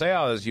to them and say,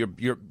 oh,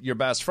 your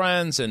best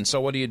friends. And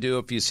so what do you do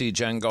if you see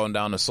Jen going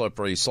down a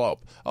slippery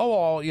slope?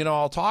 Oh, well,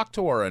 I'll talk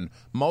to her. And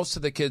most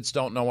of the kids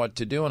don't know what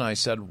to do. And I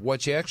said,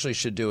 what you actually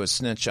should do is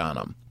snitch on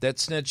them. That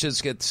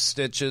snitches get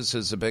stitches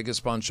is the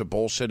biggest bunch of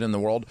bullshit in the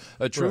world.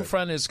 A true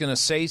friend is going to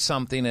say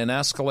something and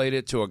escalate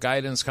it to a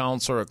guidance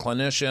counselor, a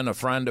clinician, a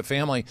friend, a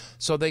family,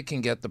 so they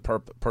can get the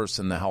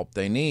person the help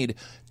they need.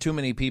 Too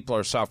many people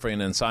are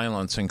suffering in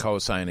silence and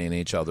co-signing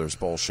each other's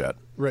bullshit.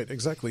 Right,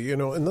 exactly.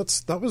 And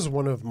that was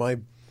one of my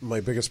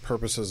biggest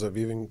purposes of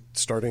even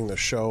starting the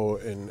show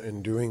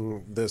and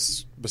doing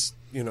this.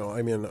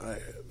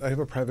 I have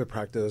a private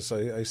practice.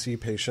 I see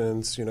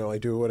patients. I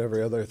do what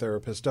every other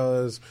therapist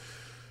does,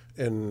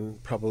 in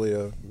probably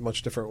a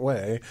much different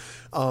way.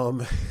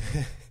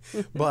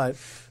 But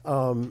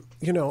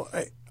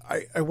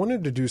I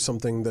wanted to do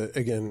something that,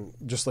 again,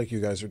 just like you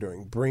guys are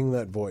doing, bring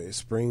that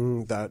voice,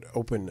 bring that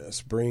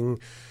openness, bring,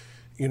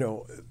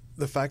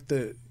 the fact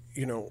that,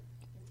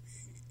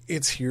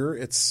 it's here,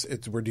 it's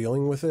we're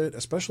dealing with it,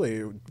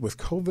 especially with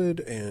COVID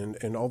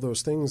and all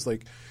those things.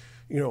 Like,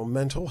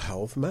 mental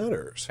health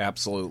matters.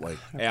 Absolutely.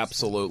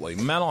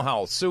 Mental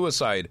health,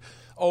 suicide,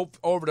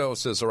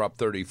 overdoses are up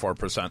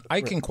 34%.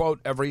 I can quote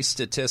every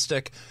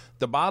statistic.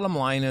 The bottom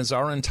line is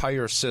our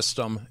entire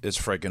system is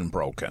friggin'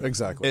 broken.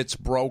 Exactly. It's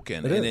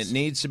broken, it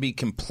needs to be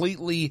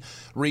completely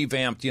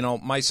revamped.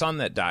 My son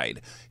that died,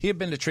 he had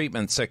been to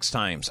treatment 6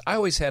 times. I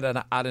always had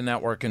an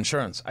out-of-network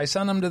insurance. I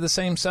sent him to the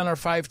same center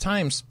 5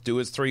 times. Do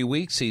his 3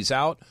 weeks, he's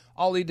out.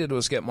 All he did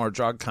was get more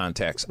drug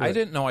contacts. Right. I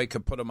didn't know I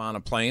could put him on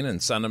a plane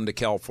and send him to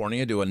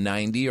California, do a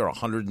 90 or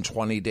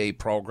 120-day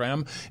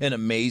program, an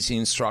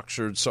amazing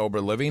structured sober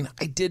living.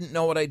 I didn't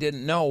know what I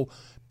didn't know.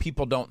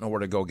 People don't know where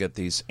to go get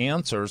these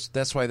answers.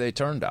 That's why they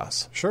turned to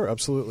us. Sure,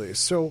 absolutely.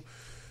 So,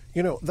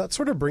 that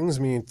sort of brings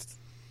me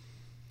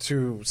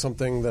to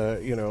something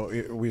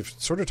that, we've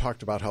sort of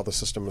talked about how the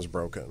system is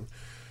broken.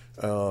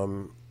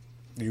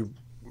 You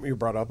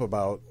brought up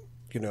about,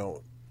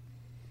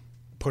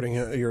 putting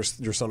your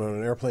son on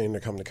an airplane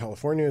to come to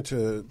California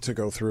to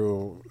go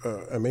through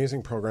an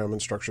amazing program in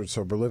structured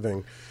sober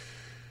living.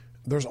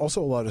 There's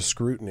also a lot of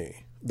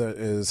scrutiny that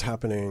is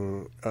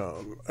happening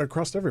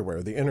across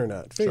everywhere, the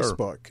internet,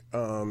 Facebook,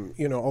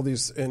 all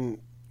these, and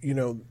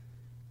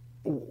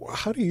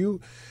how do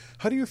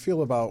you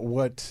feel about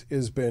what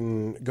has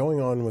been going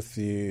on with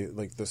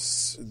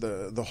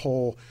the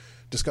whole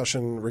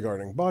discussion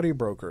regarding body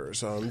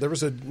brokers? There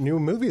was a new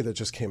movie that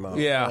just came out.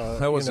 Yeah,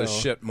 that was a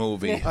shit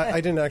movie.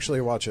 I didn't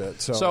actually watch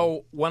it.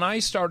 So when I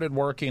started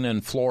working in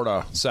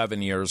Florida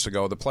 7 years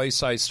ago, the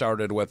place I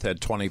started with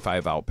had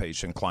 25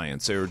 outpatient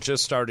clients. They were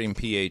just starting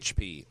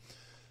PHP.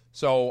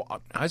 So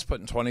I was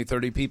putting 20,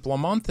 30 people a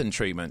month in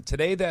treatment.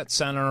 Today, that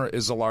center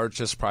is the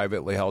largest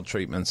privately held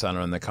treatment center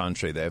in the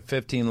country. They have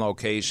 15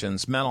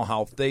 locations. Mental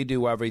health, they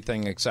do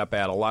everything except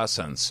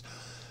adolescence.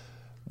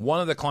 One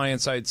of the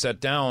clients I'd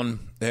set down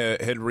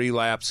had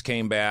relapsed,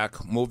 came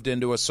back, moved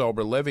into a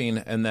sober living,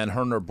 and then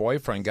her and her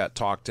boyfriend got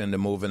talked into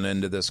moving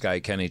into this guy,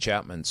 Kenny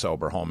Chapman's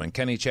sober home. And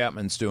Kenny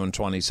Chapman's doing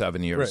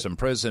 27 years in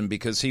prison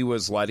because he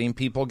was letting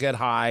people get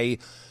high,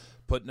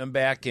 putting them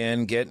back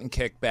in, getting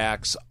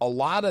kickbacks. A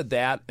lot of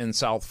that in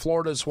South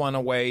Florida's went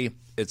away.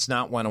 It's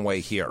not went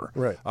away here.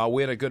 Right.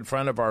 We had a good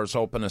friend of ours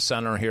open a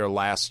center here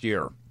last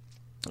year,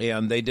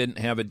 and they didn't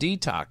have a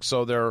detox.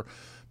 So their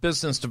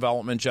business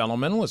development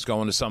gentleman was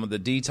going to some of the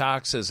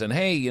detoxes and,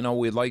 hey,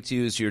 we'd like to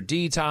use your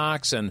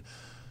detox. And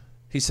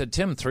He said,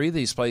 Tim, 3 of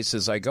these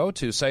places I go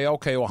to say,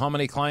 okay, well, how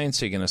many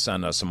clients are you going to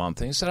send us a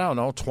month? And he said, I don't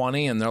know,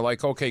 20. And they're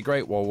like, okay,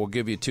 great. Well, we'll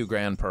give you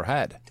 $2,000 per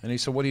head. And he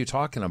said, what are you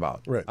talking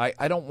about? Right.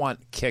 I don't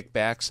want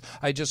kickbacks.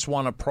 I just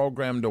want a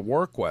program to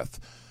work with.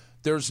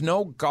 There's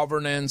no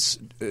governance.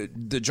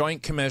 The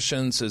Joint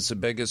Commissions is the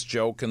biggest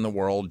joke in the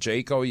world.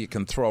 JACO, you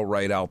can throw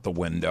right out the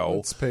window.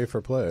 It's pay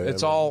for play.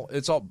 It's all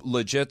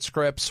legit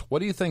scripts. What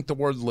do you think the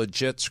word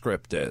legit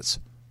script is?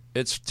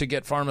 It's to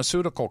get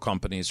pharmaceutical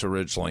companies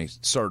originally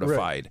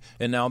certified. Right.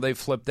 And now they've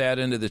flipped that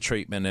into the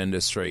treatment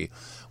industry.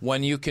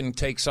 When you can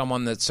take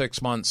someone that's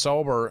 6 months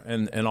sober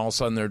and all of a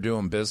sudden they're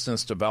doing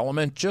business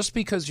development, just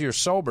because you're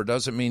sober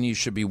doesn't mean you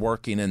should be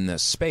working in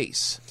this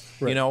space.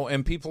 Right. You know,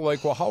 and people are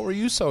like, well, how were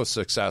you so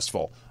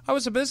successful? I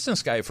was a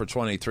business guy for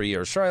 23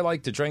 years. Sure, I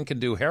like to drink and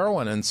do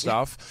heroin and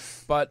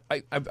stuff, but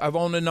I've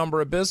owned a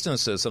number of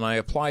businesses, and I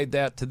applied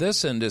that to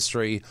this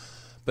industry.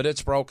 But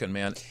it's broken,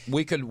 man.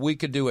 We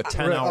could do a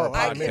 10-hour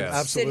podcast. I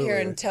could sit here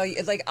and tell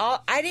you, like,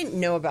 I didn't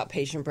know about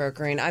patient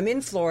brokering. I'm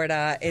in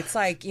Florida. It's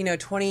like,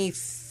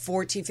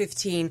 2014,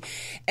 15,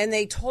 and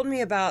they told me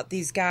about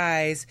these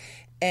guys,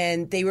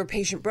 and they were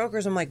patient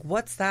brokers. I'm like,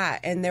 what's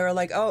that? And they were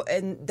like, oh,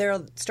 and they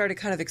started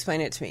kind of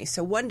explaining it to me.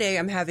 So one day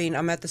I'm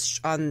at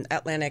on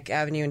Atlantic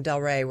Avenue in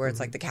Delray, where it's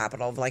like the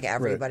capital of like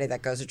everybody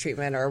that goes to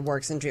treatment or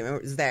works in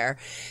treatment is there,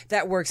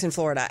 that works in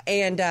Florida.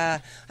 And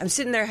I'm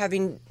sitting there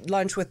having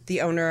lunch with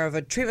the owner of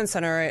a treatment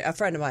center, a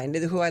friend of mine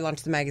who I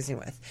launched the magazine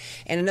with,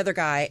 and another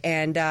guy.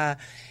 And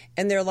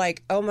they're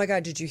like, oh, my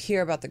God, did you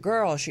hear about the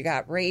girl? She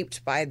got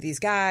raped by these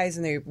guys,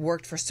 and they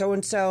worked for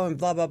so-and-so and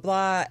blah, blah,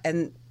 blah.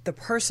 And the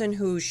person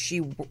who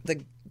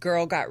the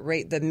girl got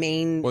raped, the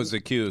main... Was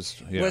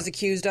accused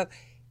of,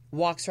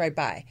 walks right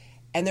by.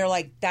 And they're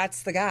like,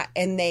 that's the guy.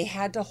 And they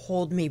had to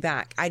hold me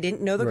back. I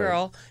didn't know the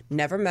girl,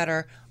 never met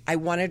her. I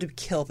wanted to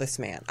kill this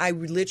man. I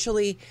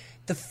literally...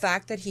 The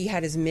fact that he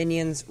had his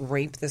minions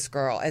rape this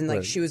girl,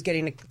 and she was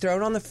getting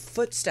thrown on the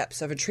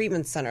footsteps of a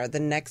treatment center the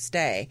next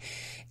day,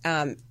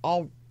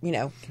 all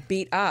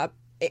beat up.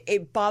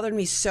 It bothered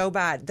me so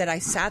bad that I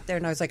sat there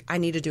and I was like, I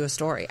need to do a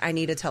story. I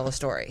need to tell a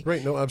story.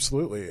 Right? No,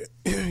 absolutely.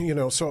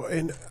 So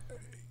again,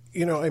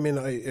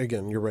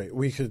 you're right.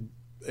 We could,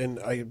 and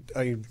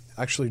I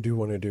actually do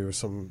want to do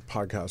some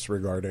podcasts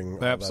regarding all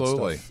that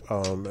stuff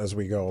as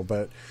we go.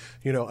 But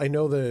I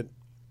know that.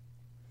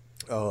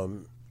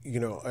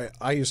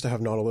 I used to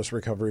have Nautilus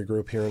Recovery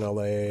Group here in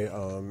LA,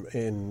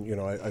 and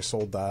I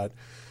sold that.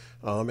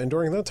 And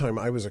during that time,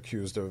 I was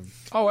accused of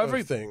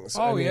things.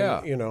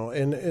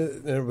 And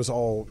it was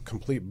all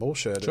complete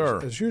bullshit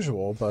as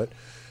usual. But,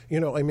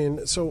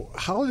 so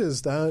how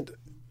does that,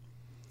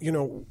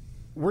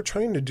 we're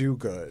trying to do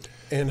good.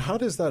 And how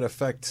does that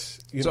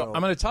affect, So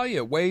I'm going to tell you,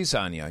 it weighs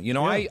on you.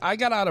 I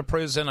got out of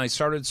prison. I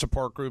started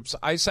support groups.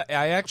 I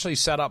actually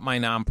set up my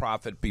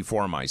nonprofit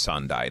before my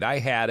son died. I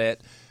had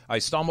it. I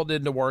stumbled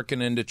into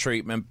working into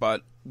treatment,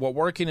 but what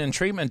working in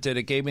treatment did,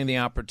 it gave me the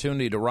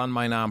opportunity to run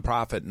my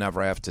nonprofit,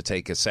 never have to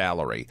take a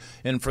salary.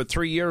 And for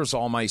 3 years,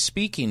 all my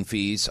speaking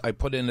fees I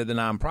put into the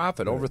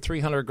nonprofit, over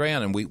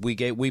 $300,000, and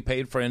we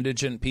paid for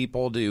indigent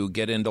people to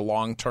get into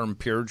long-term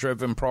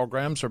peer-driven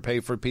programs, or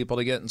pay for people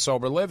to get in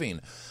sober living.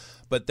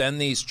 But then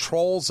these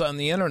trolls on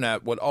the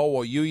internet would,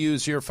 you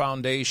use your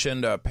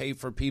foundation to pay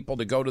for people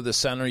to go to the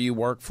center you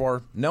work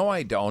for. No,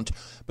 I don't.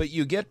 But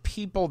you get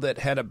people that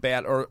had a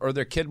bad, or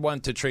their kid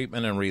went to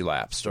treatment and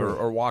relapsed,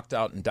 or walked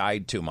out and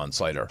died 2 months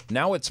later.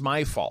 Now it's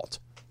my fault.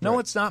 No,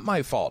 it's not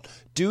my fault.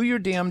 Do your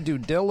damn due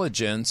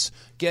diligence,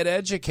 get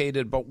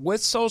educated. But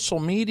with social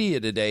media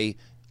today,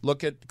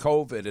 look at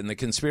COVID and the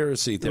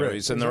conspiracy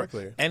theories, and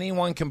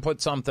anyone can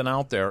put something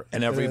out there,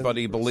 and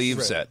everybody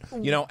believes it.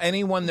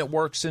 Anyone that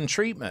works in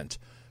treatment,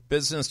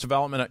 business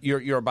development,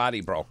 you're a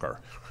body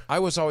broker. I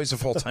was always a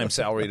full-time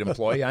salaried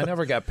employee. I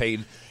never got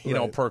paid,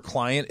 per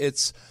client.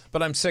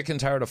 But I'm sick and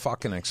tired of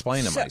fucking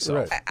explaining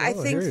myself. I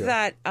think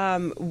that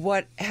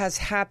what has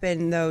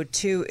happened, though,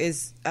 too,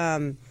 is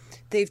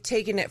they've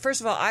taken it. First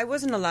of all, I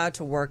wasn't allowed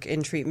to work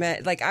in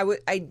treatment. Like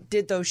I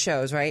did those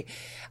shows, right?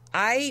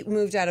 I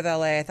moved out of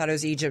LA. I thought it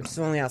was Egypt. It's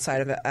only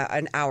outside of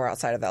an hour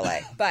outside of LA.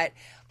 But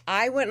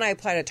I went and I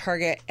applied at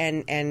Target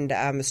and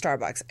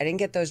Starbucks. I didn't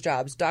get those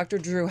jobs. Dr.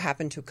 Drew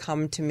happened to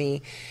come to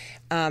me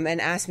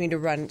and asked me to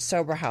run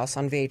Sober House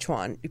on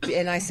VH1.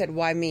 And I said,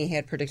 why me? He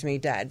had predicted me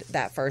dead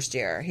that first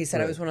year. He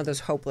said I was one of those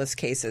hopeless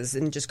cases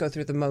and just go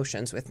through the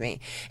motions with me.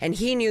 And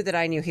he knew that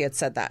I knew he had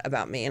said that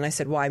about me. And I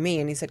said, why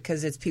me? And he said,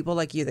 because it's people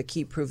like you that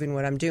keep proving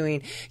what I'm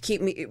doing. Keep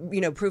me,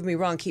 prove me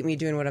wrong. Keep me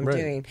doing what I'm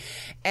doing.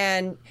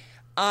 And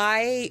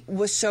I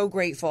was so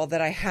grateful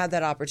that I had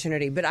that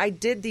opportunity. But I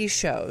did these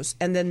shows,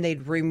 and then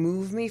they'd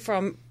remove me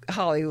from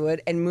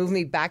Hollywood and move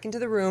me back into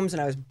the rooms,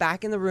 and I was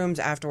back in the rooms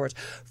afterwards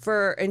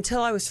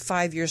until I was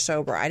 5 years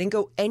sober. I didn't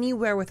go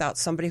anywhere without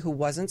somebody who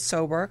wasn't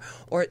sober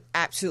or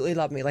absolutely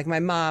loved me, like my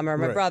mom or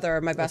my brother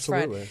or my best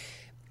friend.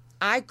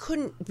 I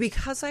couldn't,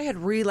 because I had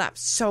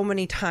relapsed so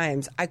many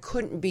times, I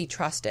couldn't be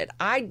trusted.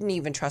 I didn't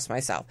even trust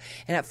myself.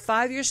 And at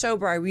 5 years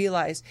sober, I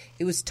realized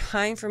it was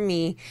time for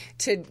me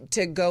to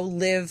go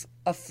live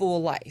a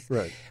full life.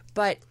 Right.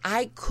 But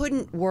I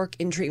couldn't work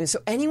in treatment. So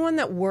anyone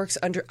that works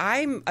under,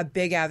 I'm a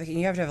big advocate.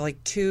 You have to have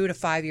like 2 to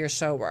 5 years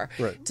sober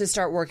to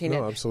start working.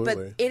 No, in. absolutely.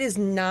 But it is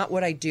not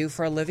what I do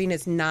for a living.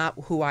 It's not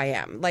who I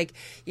am. Like,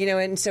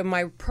 and so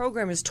my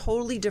program is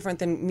totally different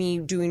than me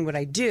doing what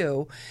I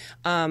do.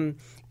 And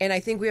I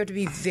think we have to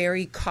be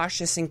very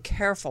cautious and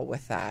careful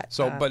with that.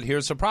 So, but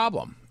here's the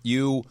problem.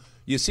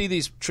 You see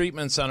these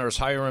treatment centers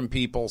hiring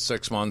people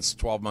 6 months,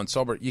 12 months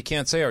sober. You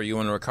can't say, are you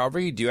in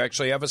recovery? Do you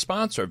actually have a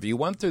sponsor? If you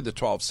went through the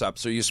 12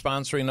 steps, are you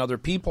sponsoring other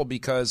people?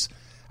 Because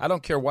I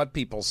don't care what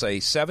people say,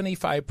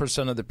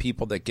 75% of the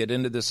people that get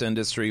into this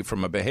industry,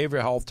 from a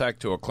behavioral health tech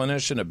to a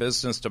clinician, a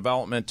business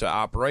development to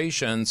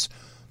operations,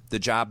 the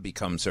job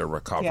becomes their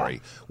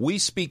recovery. Yeah. We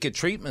speak at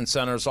treatment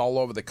centers all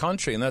over the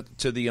country and that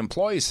to the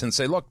employees and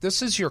say, look,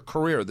 this is your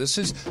career. This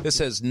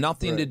has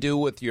nothing to do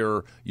with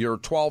your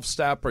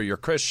 12-step or your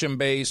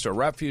Christian-based or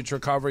refuge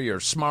recovery or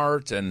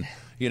SMART and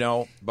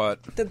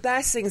but the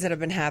best things that have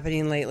been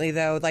happening lately,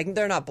 though, like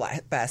they're not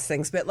best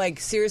things, but like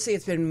seriously,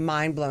 it's been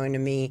mind blowing to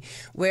me.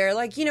 Where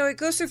like it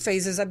goes through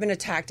phases. I've been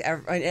attacked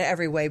in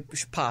every way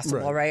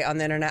possible, right, on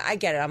the internet. I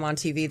get it. I'm on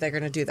TV. They're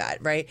going to do that,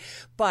 right?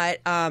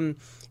 But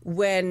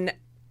when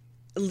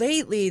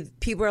lately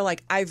people are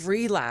like, I've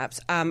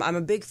relapsed. I'm a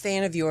big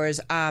fan of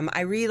yours.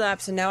 I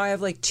relapsed and now I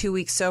have like 2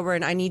 weeks sober,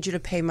 and I need you to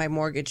pay my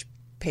mortgage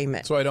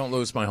payment so I don't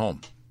lose my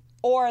home.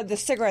 Or the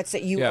cigarettes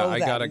that you owe them.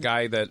 Yeah, I got a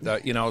guy that,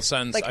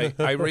 since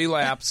I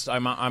relapsed,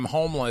 I'm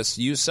homeless.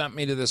 You sent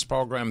me to this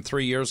program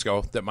 3 years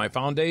ago that my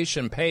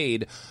foundation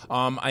paid.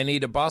 I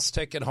need a bus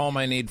ticket home,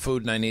 I need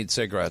food, and I need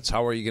cigarettes.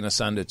 How are you going to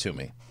send it to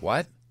me?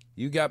 What?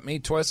 You got me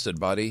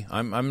twisted, buddy.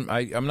 I'm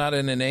not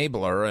an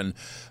enabler. And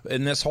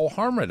in this whole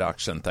harm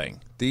reduction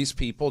thing, these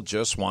people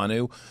just want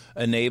to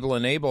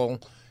enable.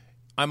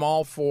 I'm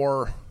all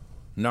for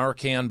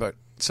Narcan, but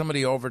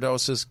somebody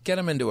overdoses, get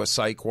them into a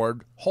psych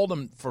ward, hold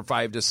them for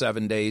 5 to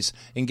 7 days,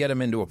 and get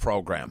them into a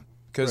program.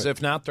 Because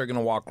if not, they're going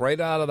to walk right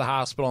out of the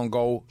hospital and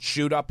go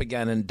shoot up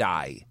again and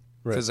die.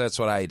 Because that's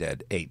what I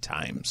did 8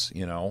 times,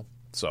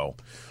 So,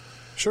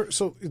 sure.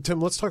 So,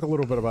 Tim, let's talk a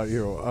little bit about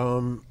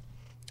you.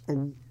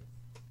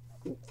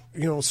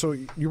 So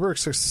you were a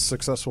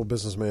successful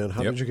businessman.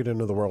 How did you get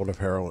into the world of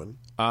heroin?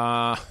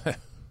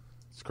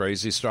 It's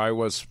crazy story. I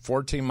was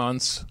 14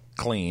 months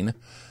clean.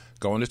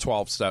 Going to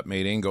 12-step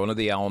meeting, going to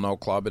the Alano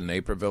Club in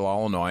Naperville,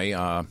 Illinois,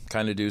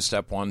 kind of do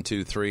step 1,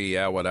 2,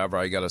 3, whatever.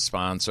 I got a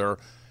sponsor.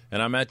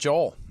 And I met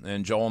Joel.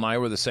 And Joel and I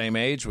were the same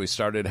age. We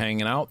started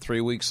hanging out.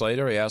 3 weeks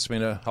later, he asked me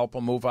to help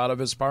him move out of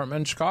his apartment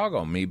in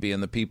Chicago. Me being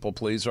the people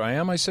pleaser I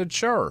am, I said,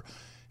 sure.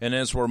 And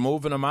as we're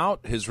moving him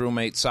out, his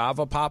roommate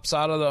Sava pops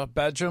out of the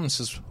bedroom and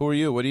says, who are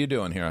you? What are you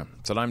doing here? I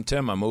said, I'm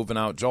Tim. I'm moving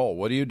out Joel.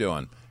 What are you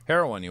doing?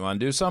 Heroin. You want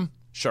to do some?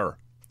 Sure.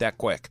 That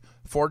quick.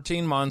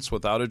 14 months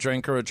without a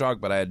drink or a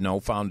drug, but I had no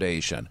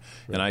foundation.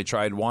 Right. And I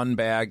tried one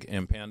bag,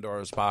 and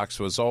Pandora's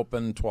box was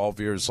open. 12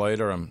 years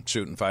later, I'm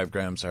shooting 5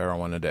 grams of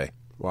heroin a day.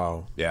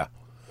 Wow. Yeah.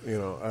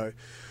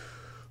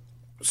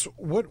 So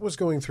what was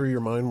going through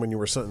your mind when you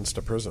were sentenced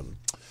to prison?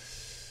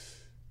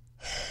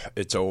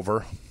 It's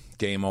over.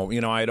 Game over.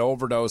 I had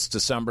overdosed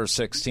December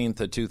 16th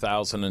of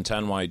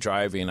 2010 while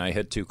driving. I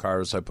hit 2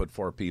 cars. I put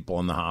 4 people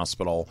in the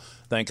hospital.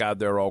 Thank God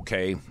they're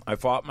okay. I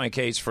fought my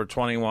case for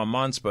 21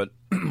 months, but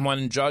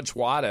when Judge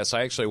Wattis,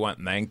 I actually went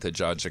and thanked the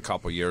judge a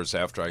couple years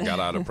after I got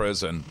out of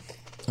prison.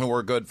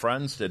 We're good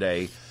friends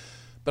today,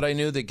 but I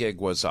knew the gig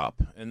was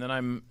up. And then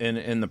I'm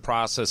in the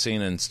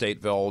processing in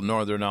Stateville,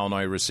 Northern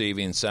Illinois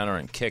Receiving Center,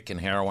 and kick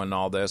and heroin and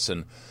all this,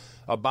 and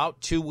about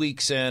 2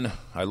 weeks in,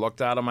 I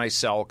looked out of my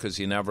cell because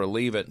you never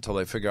leave it until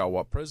they figure out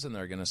what prison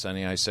they're going to send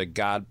you. I said,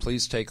 God,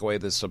 please take away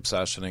this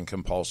obsession and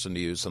compulsion to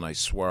use, and I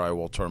swear I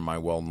will turn my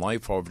will and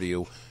life over to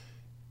you.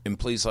 And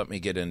please let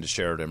me get into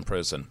Sheridan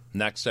Prison.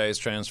 Next day, I was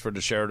transferred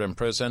to Sheridan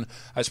Prison.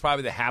 I was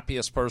probably the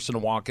happiest person to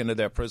walk into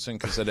that prison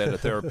because it had a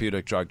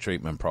therapeutic drug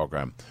treatment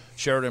program.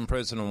 Sheridan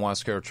Prison and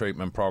Westcare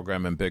Treatment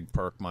Program and Big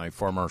Perk, my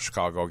former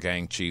Chicago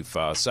gang chief,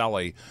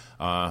 Selly,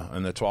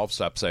 and the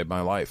 12-step saved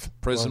my life.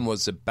 Prison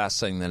was the best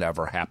thing that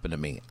ever happened to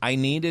me. I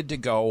needed to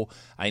go.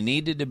 I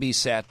needed to be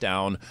sat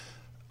down.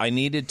 I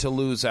needed to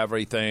lose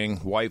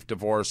everything. Wife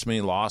divorced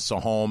me, lost a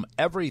home,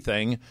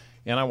 everything.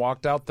 And I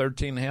walked out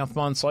 13 and a half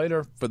months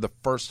later for the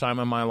first time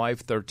in my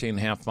life, 13 and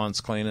a half months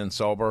clean and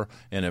sober,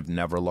 and have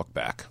never looked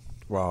back.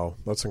 Wow,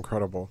 that's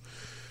incredible.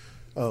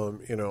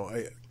 The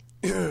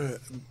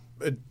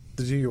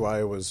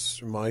DUI was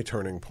my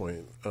turning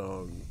point.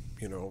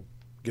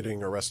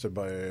 Getting arrested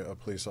by a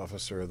police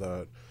officer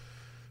that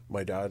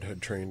my dad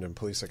had trained in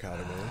police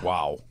academy.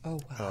 Wow.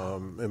 Oh, wow.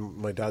 And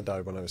my dad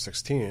died when I was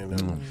 16.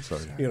 And,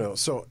 sorry.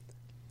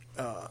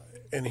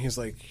 And he's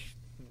like,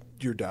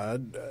 your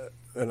dad?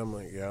 And I'm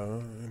like, yeah.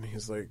 And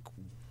he's like,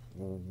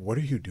 what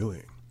are you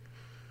doing?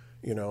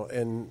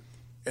 And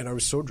I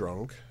was so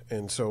drunk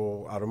and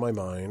so out of my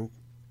mind.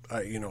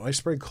 I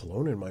sprayed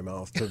cologne in my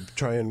mouth to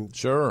try and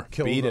kill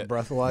the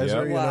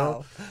breathalyzer.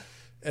 Wow.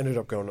 ended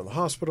up going to the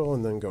hospital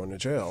and then going to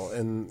jail.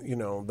 And, you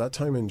know, that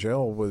time in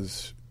jail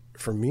was,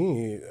 for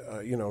me,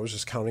 you know, it was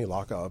just county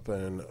lockup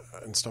and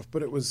stuff.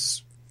 But that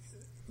was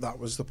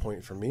the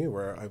point for me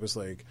where I was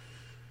like,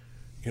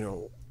 you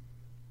know,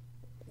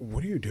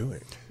 what are you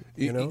doing?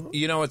 You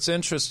know, it's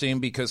interesting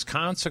because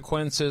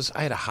consequences,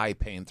 I had a high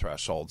pain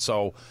threshold.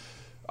 So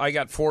I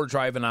got 4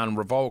 driving on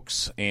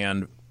revokes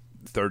and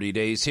 30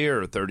 days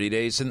here, 30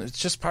 days, and it's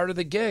just part of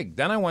the gig.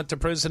 Then I went to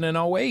prison in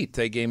 2008.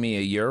 They gave me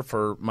a year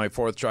for my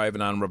 4th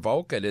driving on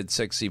revoke. I did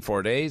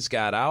 64 days,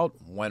 got out,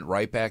 went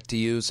right back to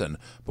using.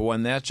 But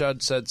when that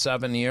judge said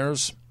 7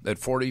 years at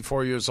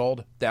 44 years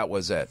old, that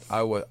was it.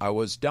 I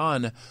was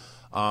done.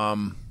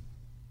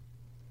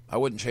 I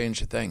wouldn't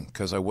change a thing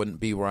because I wouldn't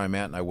be where I'm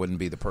at and I wouldn't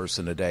be the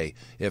person today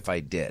if I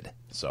did.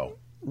 So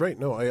right,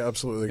 no, I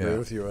absolutely agree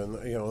with you.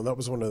 And, you know, that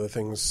was one of the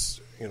things,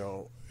 you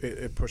know,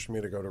 it pushed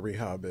me to go to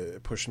rehab.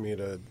 It pushed me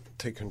to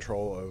take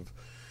control of,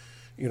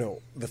 you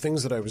know, the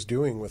things that I was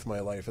doing with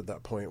my life at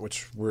that point,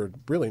 which were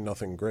really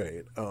nothing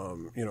great.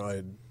 You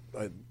know,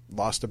 I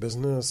lost a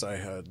business. I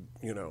had,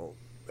 you know,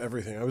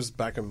 everything. I was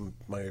back in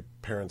my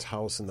parents'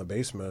 house in the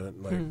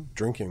basement, like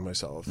drinking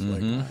myself.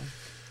 Like,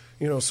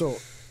 you know, so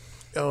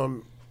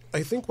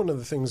I think one of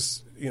the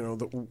things, you know,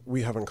 that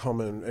we have in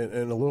common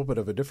in a little bit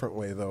of a different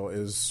way, though,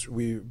 is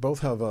we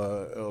both have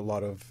a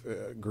lot of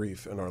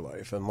grief in our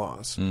life and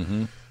loss.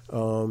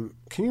 Can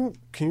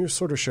you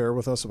sort of share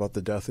with us about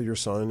the death of your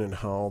son and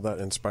how that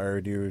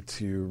inspired you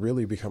to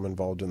really become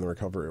involved in the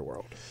recovery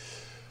world?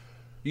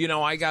 You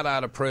know, I got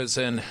out of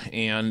prison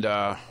and,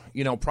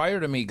 you know,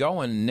 prior to me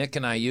going, Nick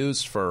and I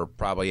used for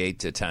probably 8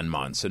 to 10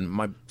 months. And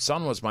my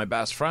son was my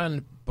best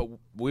friend, but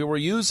we were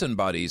using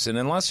buddies. And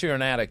unless you're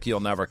an addict, you'll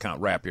never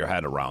wrap your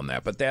head around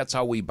that. But that's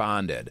how we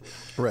bonded.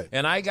 Right.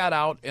 And I got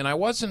out, and I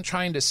wasn't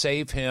trying to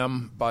save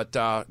him, but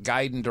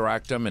guide and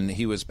direct him. And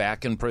he was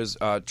back in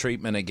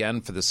treatment again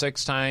for the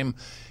 6th time.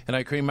 And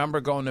I can remember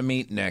going to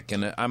meet Nick,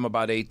 and I'm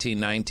about 18,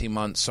 19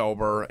 months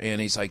sober.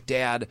 And he's like,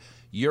 Dad,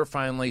 you're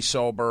finally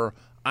sober.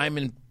 I'm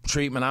in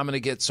treatment. I'm going to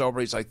get sober.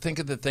 He's like, think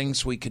of the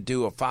things we could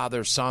do, a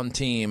father-son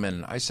team.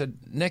 And I said,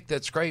 Nick,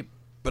 that's great,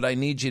 but I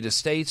need you to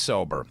stay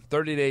sober.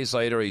 30 days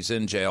later, he's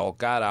in jail,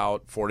 got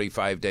out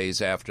 45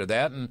 days after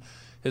that, and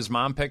his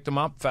mom picked him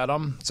up, fed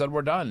him, said,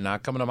 we're done,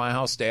 not coming to my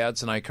house,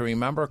 Dad's. And I can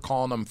remember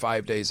calling him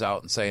 5 days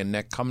out and saying,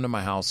 Nick, come to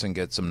my house and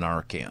get some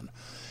Narcan.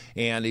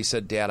 And he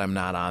said, Dad, I'm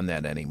not on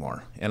that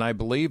anymore. And I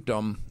believed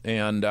him.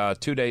 And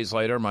 2 days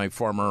later, my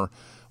former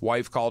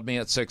wife called me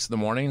at 6 in the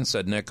morning and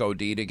said, Nick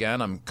OD'd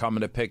again. I'm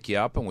coming to pick you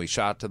up. And we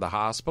shot to the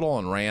hospital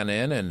and ran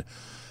in and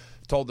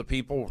told the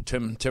people,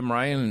 Tim,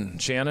 Ryan,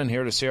 and Shannon,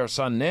 here to see our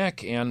son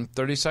Nick. And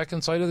 30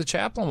 seconds later, the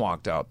chaplain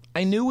walked out.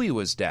 I knew he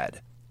was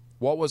dead.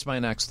 What was my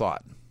next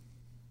thought?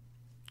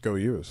 Go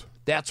use.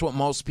 That's what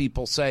most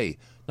people say.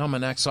 No, my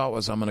next thought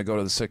was I'm going to go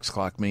to the 6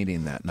 o'clock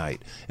meeting that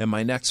night. And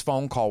my next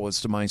phone call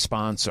was to my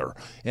sponsor.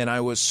 And I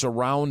was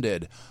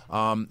surrounded.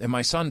 And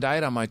my son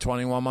died on my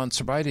 21-month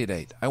sobriety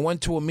date. I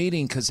went to a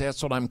meeting because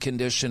that's what I'm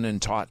conditioned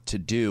and taught to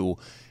do.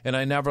 And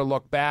I never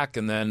looked back.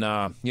 And then,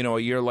 you know,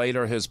 a year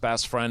later, his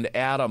best friend,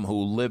 Adam,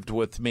 who lived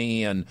with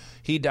me, and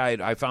he died.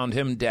 I found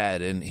him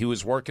dead. And he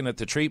was working at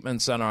the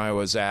treatment center I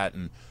was at.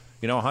 And,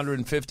 you know,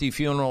 150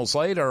 funerals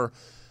later.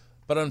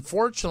 But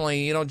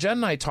unfortunately, you know, Jen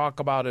and I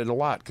talk about it a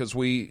lot because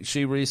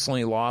she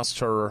recently lost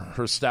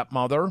her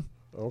stepmother.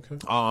 Okay.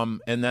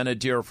 And then a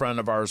dear friend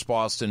of ours,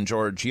 Boston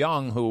George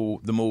Young,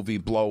 who the movie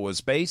Blow was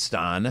based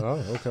on.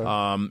 Oh,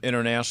 okay.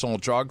 International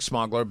drug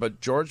smuggler.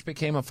 But George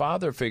became a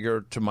father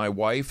figure to my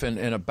wife and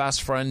a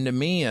best friend to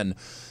me. And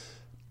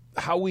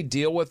how we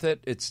deal with it,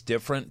 it's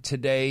different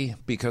today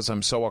because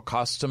I'm so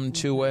accustomed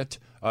to it.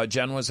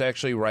 Jen was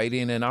actually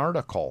writing an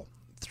article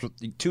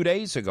 2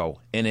 days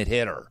ago, and it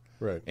hit her.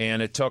 Right.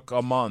 And it took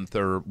a month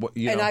or,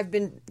 you know. And I've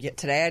been,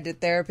 today I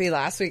did therapy,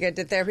 last week I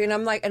did therapy, and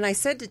I'm like, and I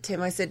said to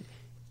Tim, I said,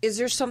 is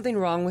there something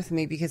wrong with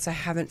me because I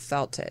haven't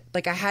felt it?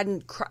 Like I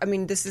hadn't, I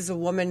mean, this is a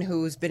woman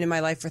who's been in my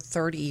life for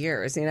 30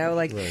 years, you know,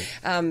 like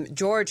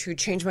George, who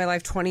changed my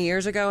life 20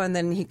 years ago, and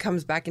then he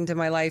comes back into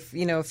my life,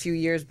 you know, a few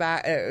years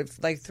back,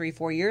 like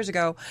 3-4 years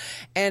ago.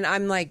 And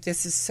I'm like,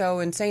 this is so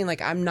insane.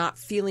 Like I'm not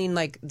feeling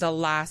like the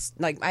last,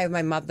 like I have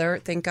my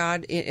mother, thank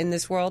God, in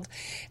this world,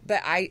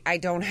 but I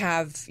don't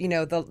have, you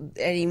know,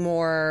 any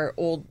more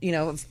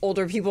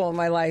older people in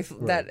my life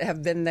that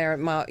have been there,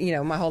 my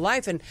whole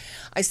life. And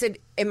I said,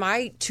 am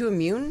I too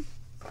immune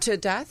to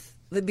death?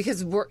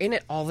 Because we're in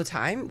it all the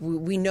time.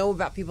 We know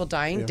about people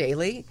dying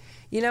daily,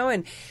 you know,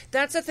 and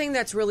that's the thing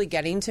that's really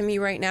getting to me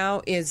right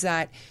now is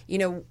that, you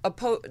know,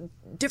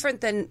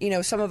 different than, you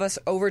know, some of us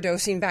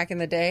overdosing back in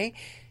the day.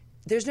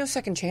 There's no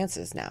second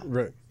chances now.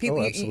 Right.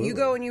 People, you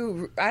go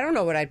and I don't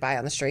know what I'd buy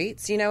on the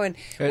streets, you know, and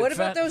what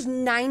about those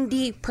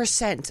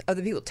 90% of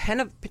the people,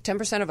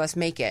 10% of us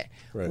make it.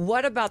 Right.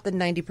 What about the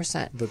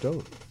 90%? That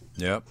don't.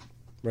 Yep.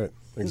 Right.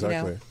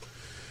 Exactly.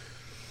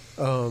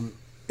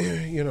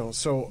 You know,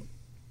 so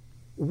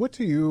what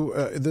do you,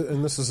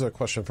 and this is a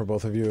question for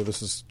both of you,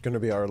 this is going to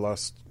be our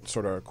last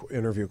sort of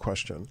interview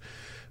question.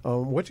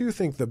 What do you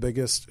think the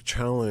biggest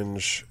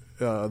challenge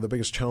the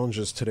biggest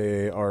challenges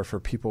today are for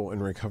people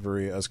in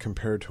recovery as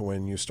compared to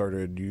when you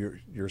started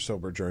your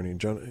sober journey,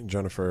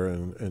 Jennifer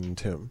and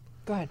Tim?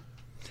 Go ahead.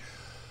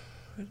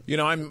 You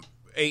know, I'm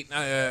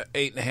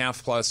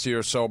 8.5 plus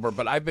years sober,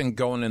 but I've been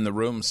going in the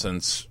room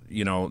since,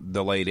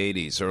 the late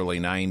 80s, early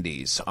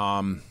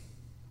 90s.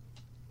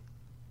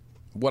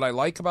 What I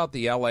like about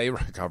the LA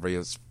recovery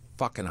is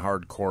fucking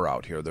hardcore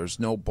out here. There's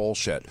no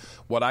bullshit.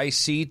 What I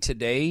see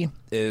today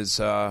is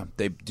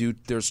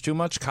there's too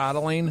much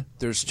coddling,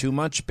 there's too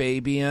much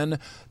babying,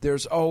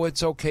 there's,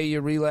 it's okay,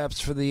 you relapse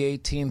for the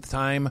 18th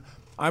time.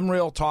 I'm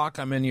real talk,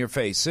 I'm in your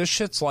face. This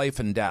shit's life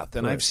and death,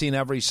 and I've seen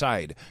every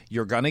side.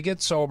 You're going to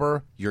get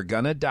sober, you're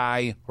going to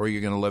die, or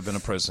you're going to live in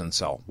a prison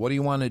cell. What do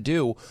you want to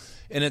do?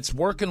 And it's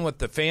working with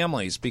the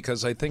families,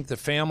 because I think the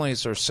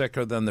families are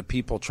sicker than the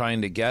people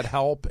trying to get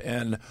help.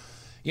 And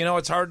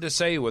it's hard to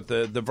say with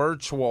the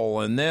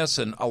virtual and this,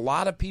 and a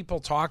lot of people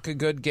talk a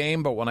good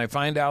game, but when I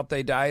find out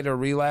they died or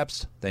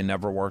relapsed, they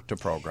never worked a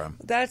program.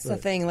 That's the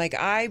thing. Like,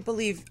 I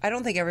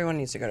don't think everyone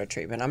needs to go to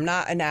treatment. I'm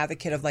not an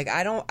advocate of,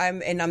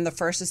 I'm the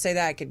first to say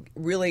that. I could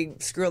really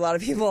screw a lot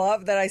of people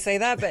up that I say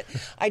that, but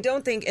I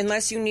don't think,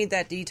 unless you need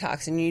that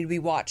detox and you need to be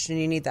watched and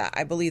you need that,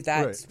 I believe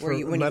that's where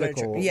you go to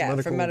treatment. Yeah,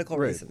 for medical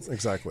reasons.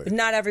 Exactly. But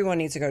not everyone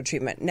needs to go to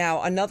treatment.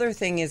 Now, another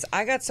thing is,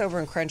 I got sober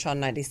in Crenshaw in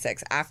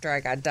 96 after I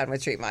got done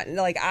with treatment.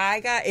 I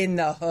got in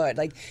the hood.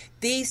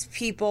 These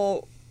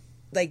people,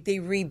 they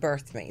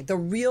rebirthed me. The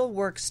real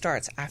work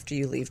starts after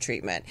you leave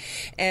treatment.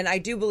 And I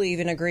do believe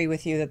and agree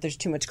with you that there's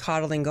too much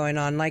coddling going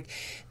on.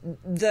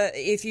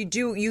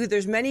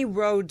 There's many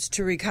roads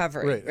to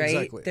recovery, right?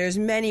 Exactly. There's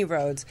many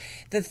roads.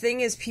 The thing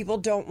is, people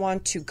don't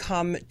want to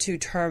come to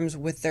terms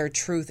with their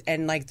truth,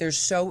 and they're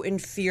so in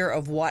fear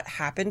of what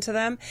happened to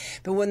them.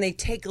 But when they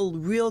take a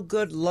real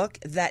good look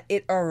that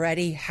it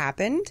already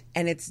happened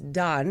and it's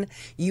done,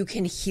 you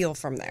can heal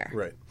from there.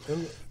 Right.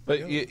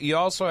 But you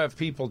also have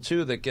people,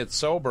 too, that get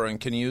sober and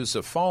can use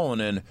a phone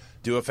and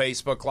do a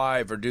Facebook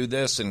Live or do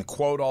this and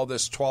quote all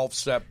this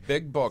 12-step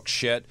big book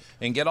shit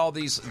and get all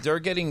these. They're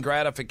getting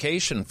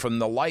gratification from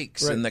the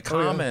likes and the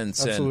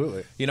comments.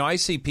 Absolutely. And, I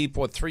see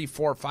people with 300,000,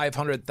 400,000,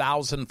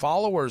 500,000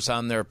 followers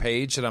on their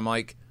page, and I'm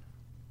like,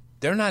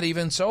 they're not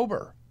even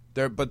sober.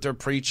 But they're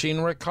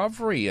preaching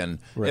recovery, and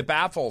it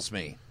baffles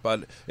me.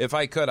 But if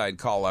I could, I'd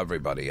call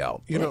everybody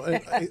out.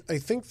 And I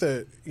think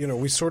that,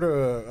 we sort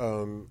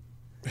of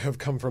have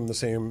come from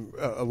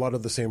a lot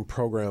of the same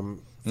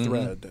program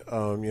thread.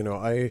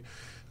 I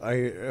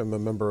am a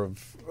member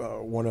of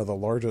one of the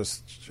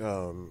largest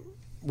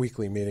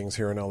weekly meetings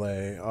here in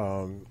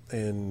LA,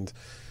 and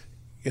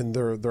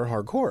they're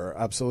hardcore,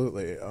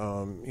 absolutely.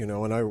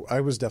 And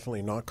I was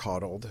definitely not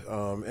coddled,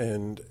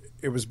 and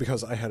it was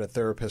because I had a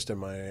therapist in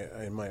my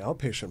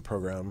outpatient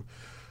program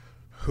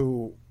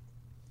who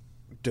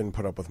didn't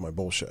put up with my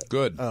bullshit.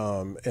 Good.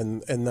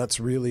 And that's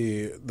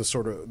really the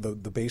sort of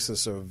the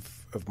basis of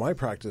my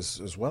practice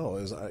as well,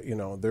 is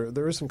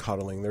there isn't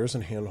coddling, there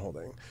isn't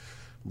hand-holding.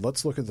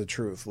 Let's look at the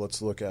truth.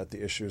 Let's look at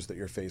the issues that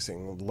you're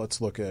facing.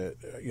 Let's look at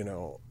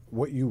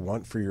what you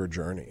want for your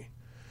journey.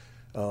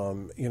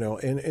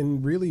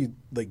 And really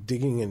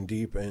digging in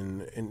deep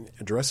and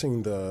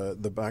addressing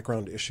the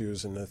background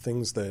issues and the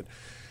things that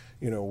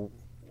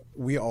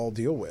we all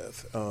deal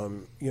with.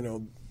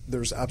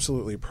 There's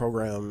absolutely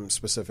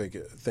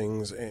program-specific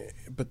things,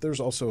 but there's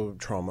also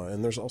trauma,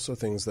 and there's also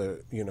things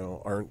that,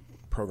 aren't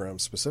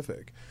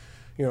program-specific.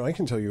 I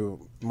can tell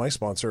you, my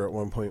sponsor at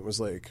one point was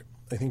like,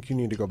 I think you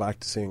need to go back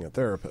to seeing a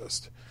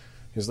therapist.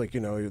 He's like,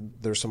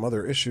 there's some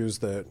other issues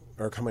that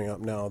are coming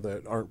up now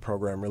that aren't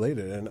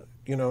program-related. And,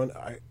 and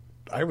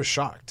I was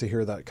shocked to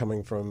hear that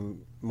coming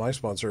from my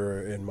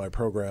sponsor in my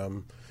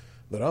program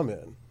that I'm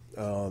in.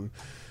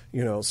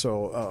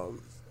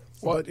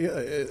 But yeah,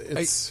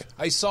 it's.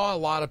 I saw a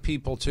lot of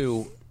people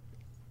too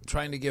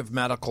trying to give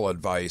medical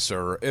advice,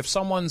 or if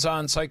someone's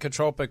on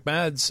psychotropic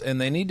meds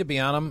and they need to be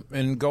on them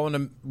and go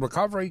into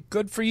recovery,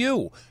 good for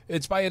you.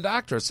 It's by a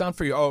doctor. It's not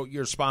for you. Oh,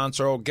 your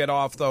sponsor. Oh, get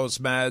off those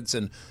meds.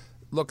 And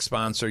look,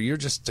 sponsor, you're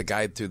just a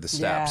guide through the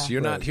steps.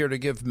 You're not here to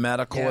give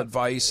medical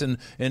advice and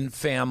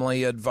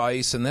family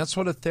advice, and that's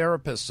what a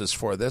therapist is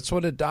for. That's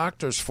what a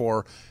doctor's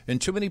for. And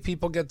too many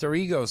people get their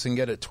egos and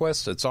get it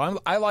twisted. So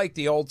I like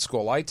the old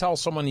school. I tell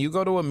someone, you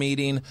go to a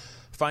meeting,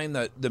 find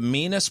the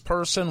meanest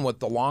person with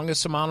the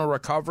longest amount of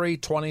recovery,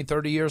 20,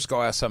 30 years,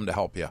 go ask them to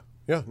help you.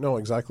 Yeah, no,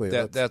 exactly.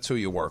 That's who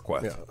you work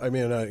with. Yeah, I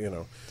mean,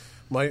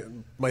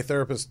 my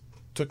therapist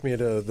took me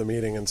to the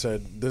meeting and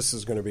said, this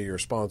is going to be your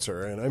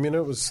sponsor. And I mean,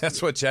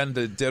 that's what Jen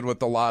did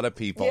with a lot of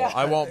people. Yeah.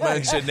 I won't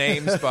mention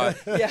names, but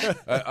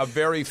a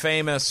very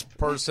famous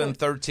person,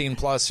 13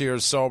 plus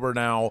years sober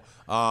now,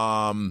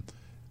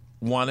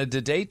 wanted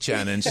to date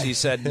Jen, and she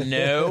said,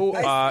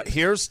 no,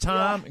 here's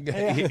Tom.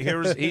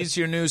 He's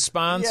your new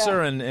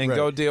sponsor, and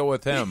go deal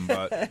with him.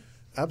 But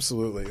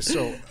absolutely.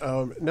 So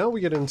now we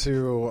get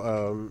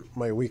into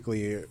my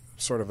weekly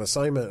sort of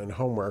assignment and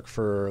homework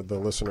for the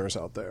listeners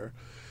out there.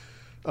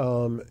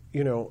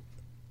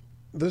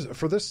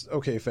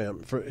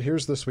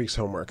 here's this week's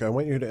homework. I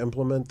want you to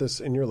implement this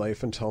in your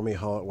life and tell me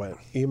how it went.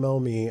 Email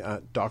me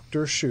at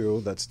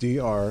drshoe, that's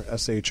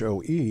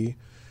DRSHOE,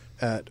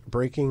 at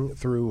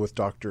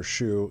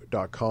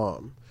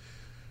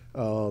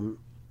breakingthroughwithdrshoe.com.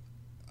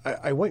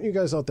 I want you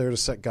guys out there to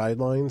set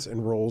guidelines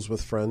and roles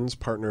with friends,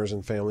 partners,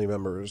 and family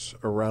members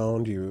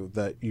around you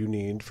that you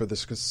need for the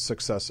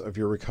success of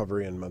your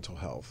recovery and mental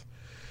health.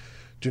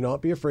 Do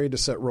not be afraid to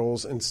set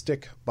roles and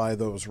stick by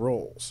those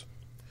roles.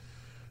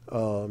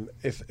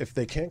 If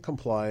they can't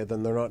comply,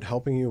 then they're not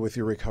helping you with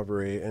your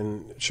recovery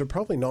and should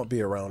probably not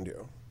be around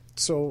you.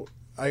 So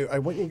I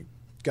want you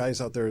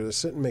guys out there to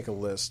sit and make a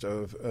list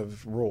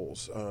of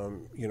roles.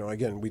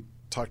 Again, we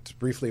talked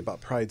briefly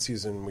about Pride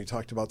season. We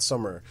talked about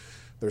summer.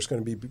 There's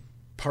going to be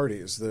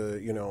parties.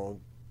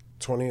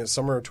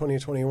 Summer of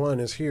 2021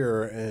 is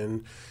here,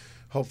 and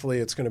hopefully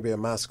it's going to be a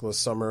maskless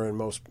summer in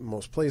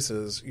most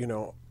places.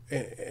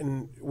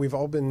 And we've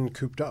all been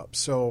cooped up.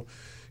 So,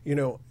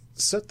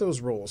 set those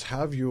roles.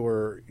 Have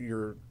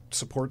your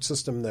support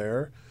system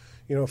there.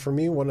 For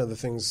me, one of the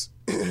things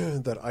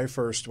that I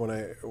first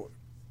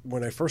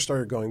when I first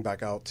started going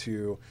back out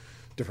to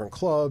different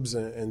clubs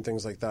and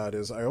things like that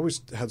is I always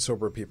had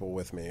sober people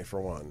with me, for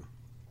one,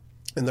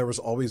 and there was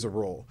always a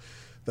role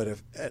that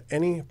if at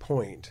any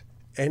point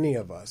any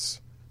of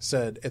us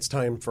said it's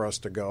time for us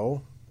to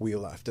go, we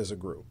left as a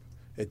group.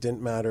 It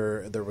didn't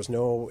matter. There was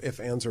no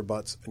ifs, ands, or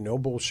buts, no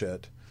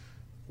bullshit.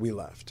 We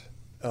left.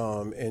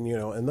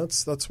 And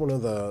that's one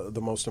of the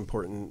most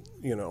important,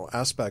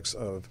 aspects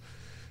of,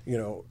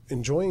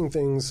 enjoying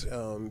things,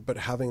 but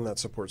having that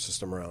support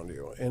system around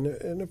you. And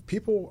if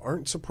people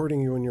aren't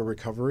supporting you in your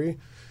recovery,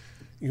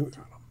 you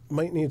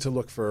might need to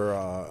look for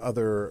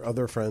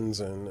other friends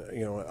and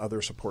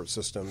other support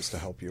systems to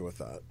help you with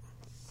that.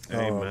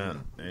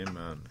 Amen.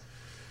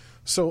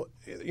 So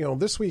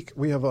this week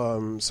we have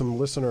some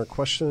listener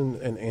question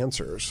and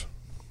answers.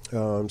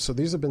 So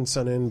these have been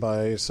sent in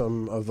by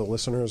some of the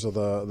listeners of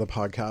the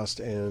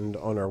podcast and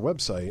on our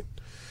website.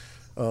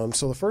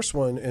 So the first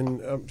one,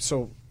 and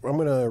so I'm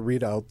going to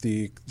read out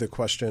the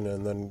question,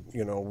 and then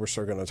we're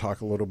still going to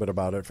talk a little bit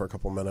about it for a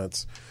couple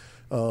minutes.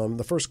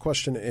 The first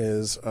question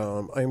is,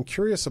 I am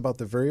curious about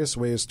the various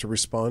ways to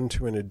respond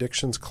to an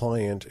addictions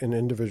client in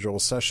individual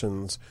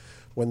sessions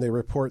when they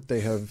report they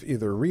have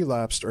either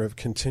relapsed or have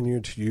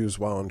continued to use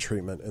while in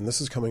treatment. And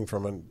this is coming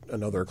from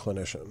another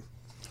clinician.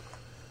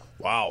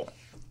 Wow.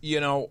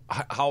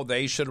 How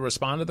they should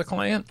respond to the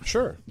client?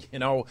 Sure.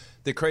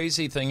 The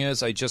crazy thing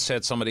is I just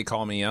had somebody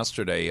call me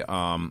yesterday,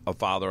 a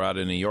father out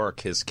of New York,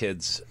 his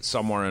kids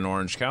somewhere in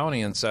Orange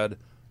County, and said,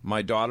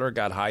 my daughter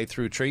got high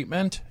through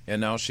treatment,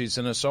 and now she's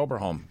in a sober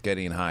home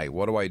getting high.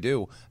 What do I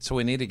do? So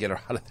we need to get her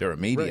out of there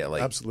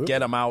immediately. Right, absolutely. Get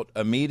them out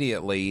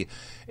immediately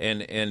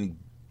and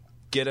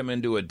get them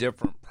into a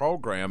different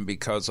program,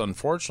 because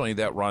unfortunately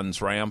that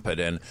runs rampant.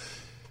 And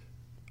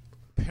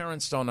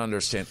parents don't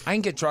understand. I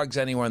can get drugs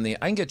anywhere in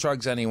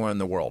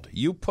the world.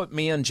 You put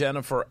me and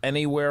Jennifer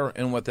anywhere,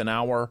 and within an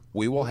hour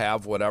we will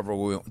have whatever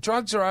we want.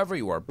 Drugs are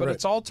everywhere, but right.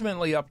 It's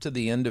ultimately up to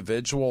the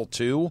individual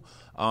too.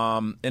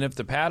 And if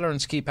the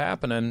patterns keep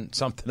happening,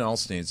 something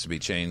else needs to be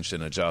changed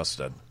and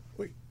adjusted.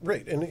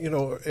 Right, and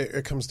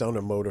it comes down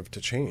to motive to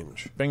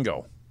change.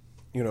 Bingo.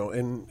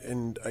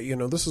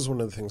 This is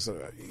one of the things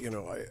that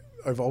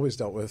I've always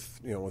dealt with,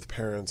 with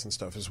parents and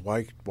stuff, is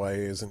why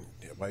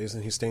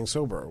isn't he staying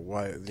sober?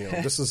 Why,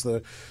 this is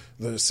the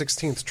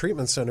 16th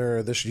treatment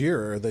center this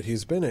year that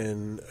he's been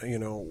in.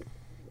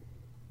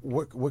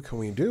 What can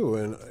we do?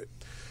 And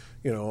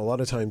a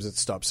lot of times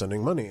it's stop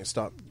sending money,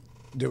 stop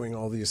doing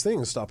all these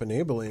things, stop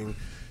enabling,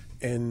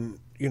 and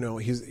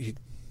he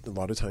a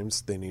lot of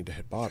times they need to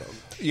hit bottom.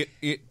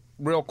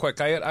 Real quick,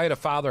 I had a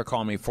father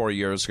call me 4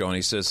 years ago, and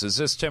he says, is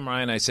this Tim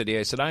Ryan? I said, yeah.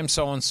 I said, I'm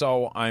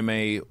so-and-so. I'm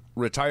a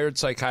retired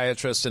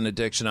psychiatrist and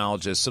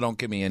addictionologist, so don't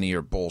give me any of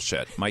your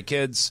bullshit. My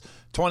kid's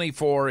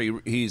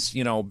 24. He's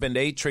been to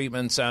 8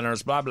 treatment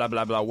centers, blah, blah,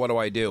 blah, blah. What do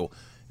I do?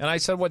 And I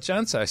said what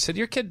Jen said. I said,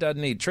 your kid doesn't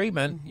need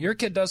treatment. Your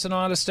kid doesn't know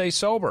how to stay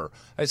sober.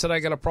 I said, I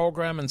got a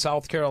program in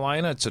South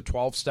Carolina. It's a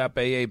 12-step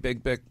AA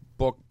Big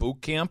Book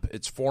boot camp.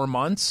 It's 4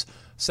 months.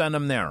 Send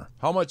him there.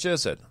 How much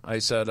is it? I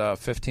said,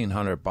 $1,500.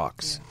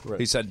 Yeah. Right.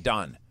 He said,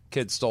 done.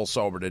 Kid's still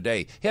sober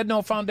today. He had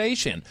no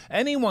foundation.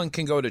 Anyone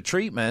can go to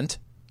treatment.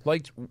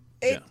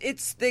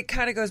 It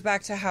kind of goes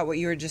back to what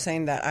you were just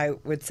saying, that I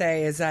would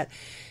say is that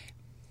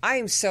I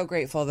am so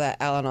grateful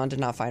that Al-Anon did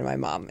not find my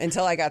mom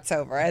until I got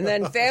sober. And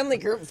then family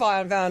group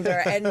found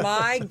her, and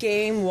my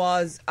game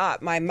was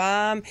up. My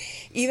mom,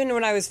 even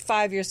when I was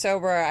 5 years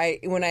sober,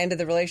 when I ended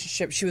the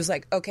relationship, she was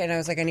like, okay. And I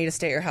was like, I need to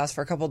stay at your house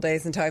for a couple of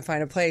days until I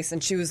find a place.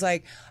 And she was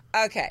like,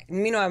 okay.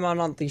 Meanwhile, I'm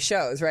on all these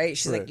shows, right?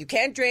 She's like, you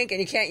can't drink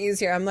and you can't use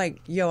here. I'm like,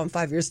 yo, I'm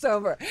 5 years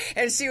sober.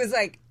 And she was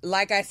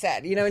like I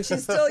said, and she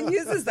still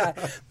uses that.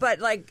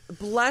 But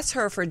bless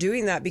her for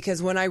doing that,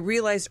 because when I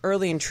realized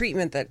early in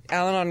treatment that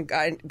Al-Anon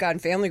God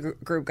and Family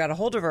Group got a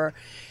hold of her,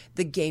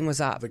 the game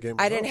was up.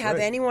 I didn't have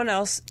anyone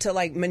else to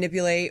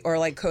manipulate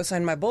or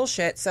co-sign my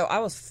bullshit, so I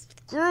was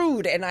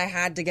screwed and I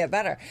had to get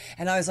better.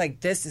 And I was like,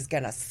 this is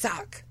gonna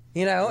suck.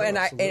 you know, and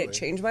absolutely. it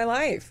changed my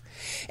life.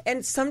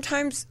 And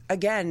sometimes,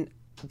 again,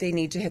 they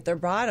need to hit their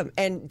bottom,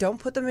 and don't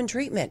put them in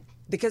treatment.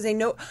 Because they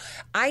know,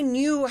 I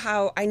knew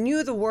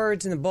the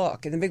words in the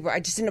book, in the big book.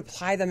 I just didn't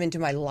apply them into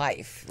my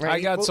life. Right?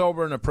 I got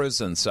sober in a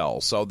prison cell,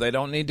 so they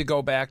don't need to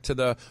go back to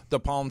the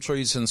palm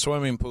trees and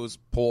swimming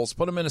pools.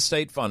 Put them in a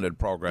state-funded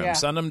program. Yeah.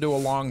 Send them to a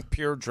long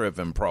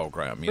peer-driven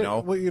program, you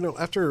know? Well, you know,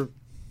 after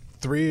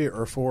 3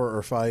 or 4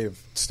 or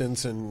 5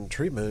 stints in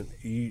treatment,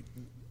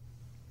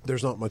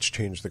 there's not much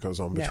change that goes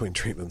on between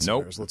treatment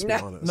Nope. centers, let's be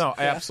honest. No,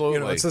 absolutely.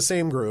 You know, it's the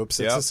same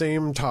groups, it's the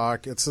same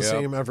talk, it's the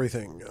same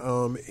everything.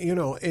 You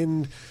know,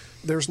 and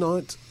there's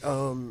not,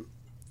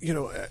 you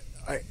know,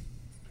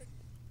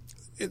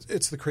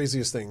 it's the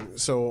craziest thing.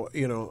 So,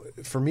 you know,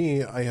 for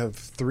me, I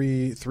have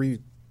there's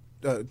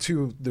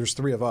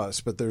 3 of us,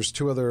 but there's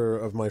 2 other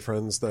of my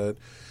friends that,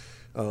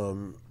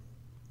 you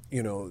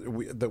know,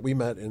 we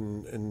met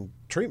in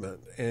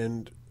treatment.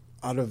 And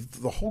out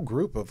of the whole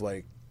group of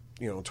like,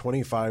 you know,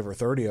 25 or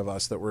 30 of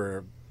us that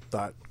were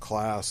that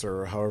class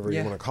or however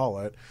you want to call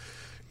it,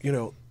 you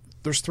know,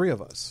 there's 3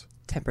 of us.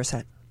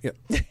 10%. Yeah.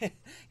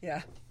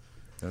 Yeah.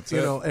 That's You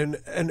it. know,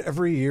 and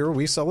every year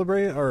we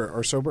celebrate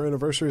our sober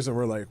anniversaries, and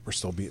we're like, we're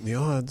still beating the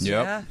odds.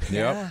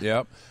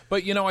 Yep.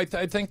 But, you know, I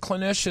think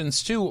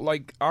clinicians, too,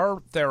 like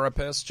our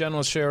therapist,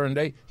 Jen Sharon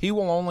Day, he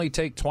will only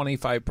take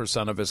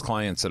 25% of his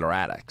clients that are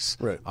addicts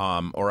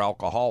or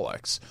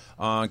alcoholics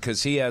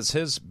because he has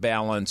his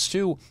balance,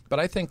 too. But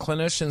I think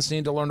clinicians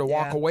need to learn to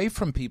walk away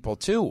from people,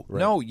 too. Right.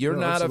 No, you're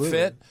not absolutely. a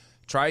fit.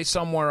 Try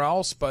somewhere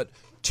else. But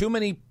too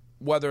many,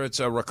 whether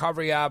it's a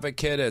recovery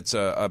advocate, it's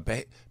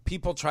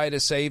people try to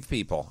save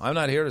people. I'm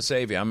not here to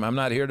save you. I'm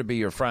not here to be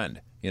your friend.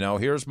 You know,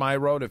 here's my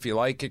road. If you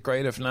like it,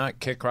 great. If not,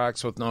 kick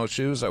rocks with no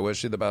shoes. I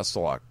wish you the best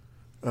of luck.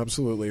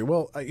 Absolutely.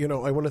 Well, you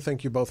know, I want to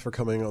thank you both for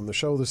coming on the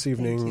show this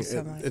evening. Thank you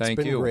so much. It's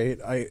been great.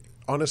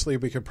 Honestly,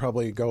 we could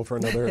probably go for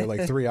another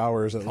like 3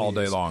 hours at all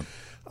least. day long.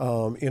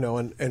 You know,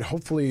 and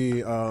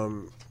hopefully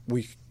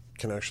we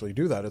can actually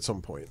do that at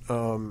some point.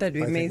 That'd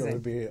be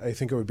amazing. I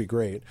think it would be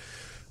great.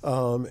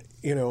 You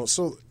know,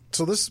 so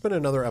this has been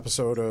another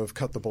episode of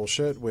Cut the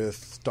Bullshit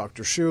with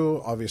Dr.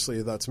 Shu.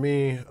 Obviously, that's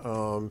me.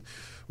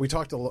 We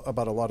talked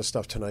about a lot of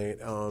stuff tonight.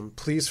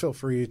 Please feel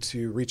free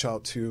to reach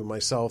out to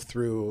myself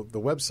through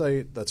the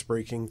website. That's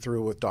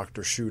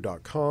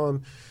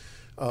breakingthroughwithdrshu.com.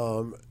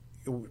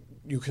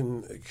 You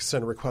can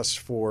send requests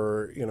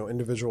for, you know,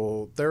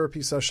 individual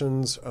therapy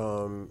sessions,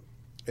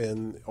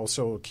 and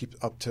also keep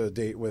up to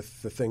date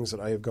with the things that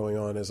I have going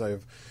on as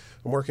I'm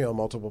working on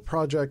multiple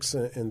projects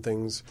and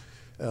things.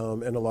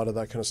 And a lot of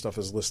that kind of stuff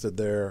is listed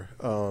there.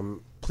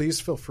 Please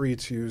feel free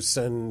to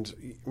send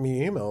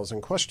me emails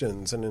and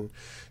questions. And,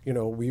 you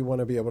know, we want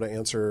to be able to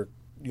answer,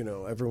 you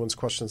know, everyone's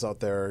questions out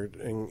there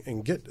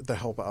and get the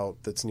help out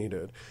that's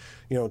needed.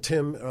 You know,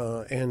 Tim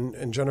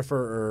and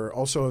Jennifer are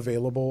also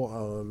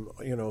available,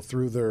 you know,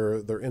 through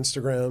their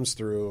Instagrams,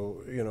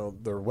 through, you know,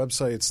 their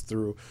websites,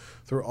 through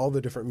all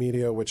the different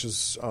media, which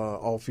is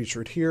all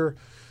featured here.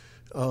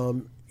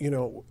 You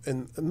know,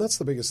 and that's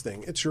the biggest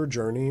thing. It's your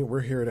journey.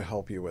 We're here to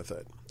help you with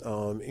it.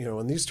 You know,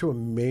 and these 2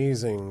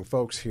 amazing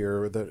folks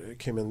here that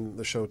came in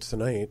the show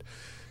tonight,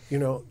 you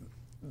know,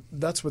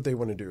 that's what they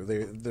want to do.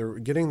 They're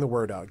getting the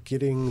word out,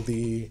 getting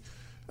the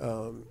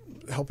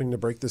helping to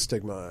break the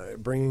stigma,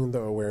 bringing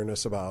the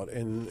awareness about,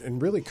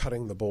 and really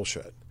cutting the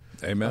bullshit.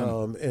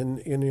 Amen.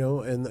 And you know,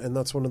 and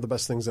that's one of the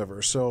best things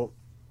ever. So,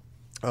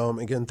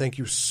 again, thank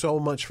you so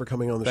much for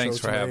coming on the show tonight.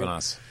 Thanks for having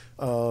us.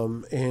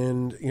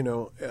 And, you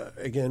know,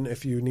 again,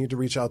 if you need to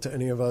reach out to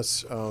any of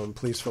us,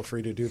 please feel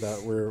free to do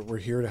that. We're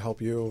here to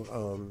help you,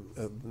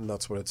 and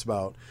that's what it's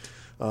about.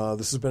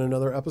 This has been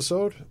another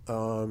episode.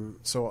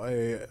 So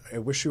I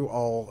wish you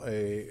all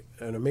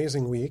an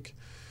amazing week.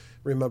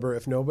 Remember,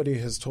 if nobody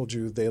has told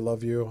you they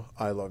love you,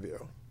 I love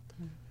you.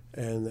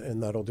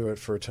 And that'll do it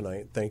for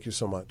tonight. Thank you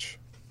so much.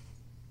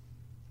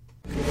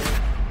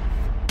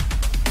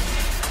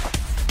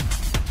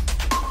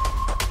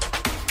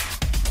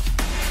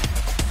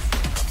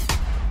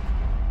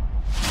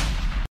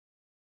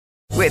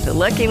 With the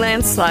Lucky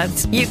Land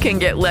Slots, you can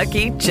get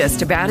lucky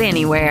just about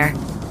anywhere.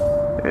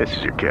 This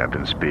is your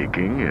captain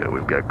speaking.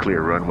 We've got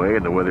clear runway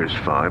and the weather's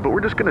fine, but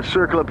we're just going to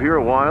circle up here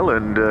a while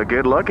and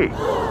get lucky.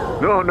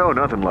 No,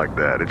 nothing like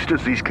that. It's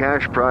just these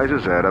cash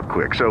prizes add up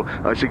quick. So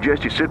I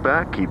suggest you sit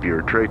back, keep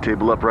your tray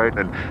table upright,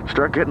 and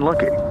start getting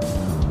lucky.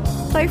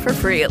 Play for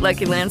free at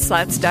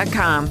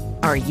LuckyLandSlots.com.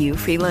 Are you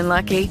feeling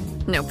lucky?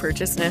 No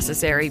purchase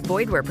necessary.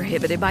 Void where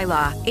prohibited by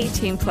law.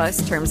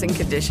 18+ terms and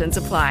conditions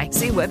apply.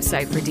 See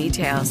website for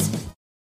details.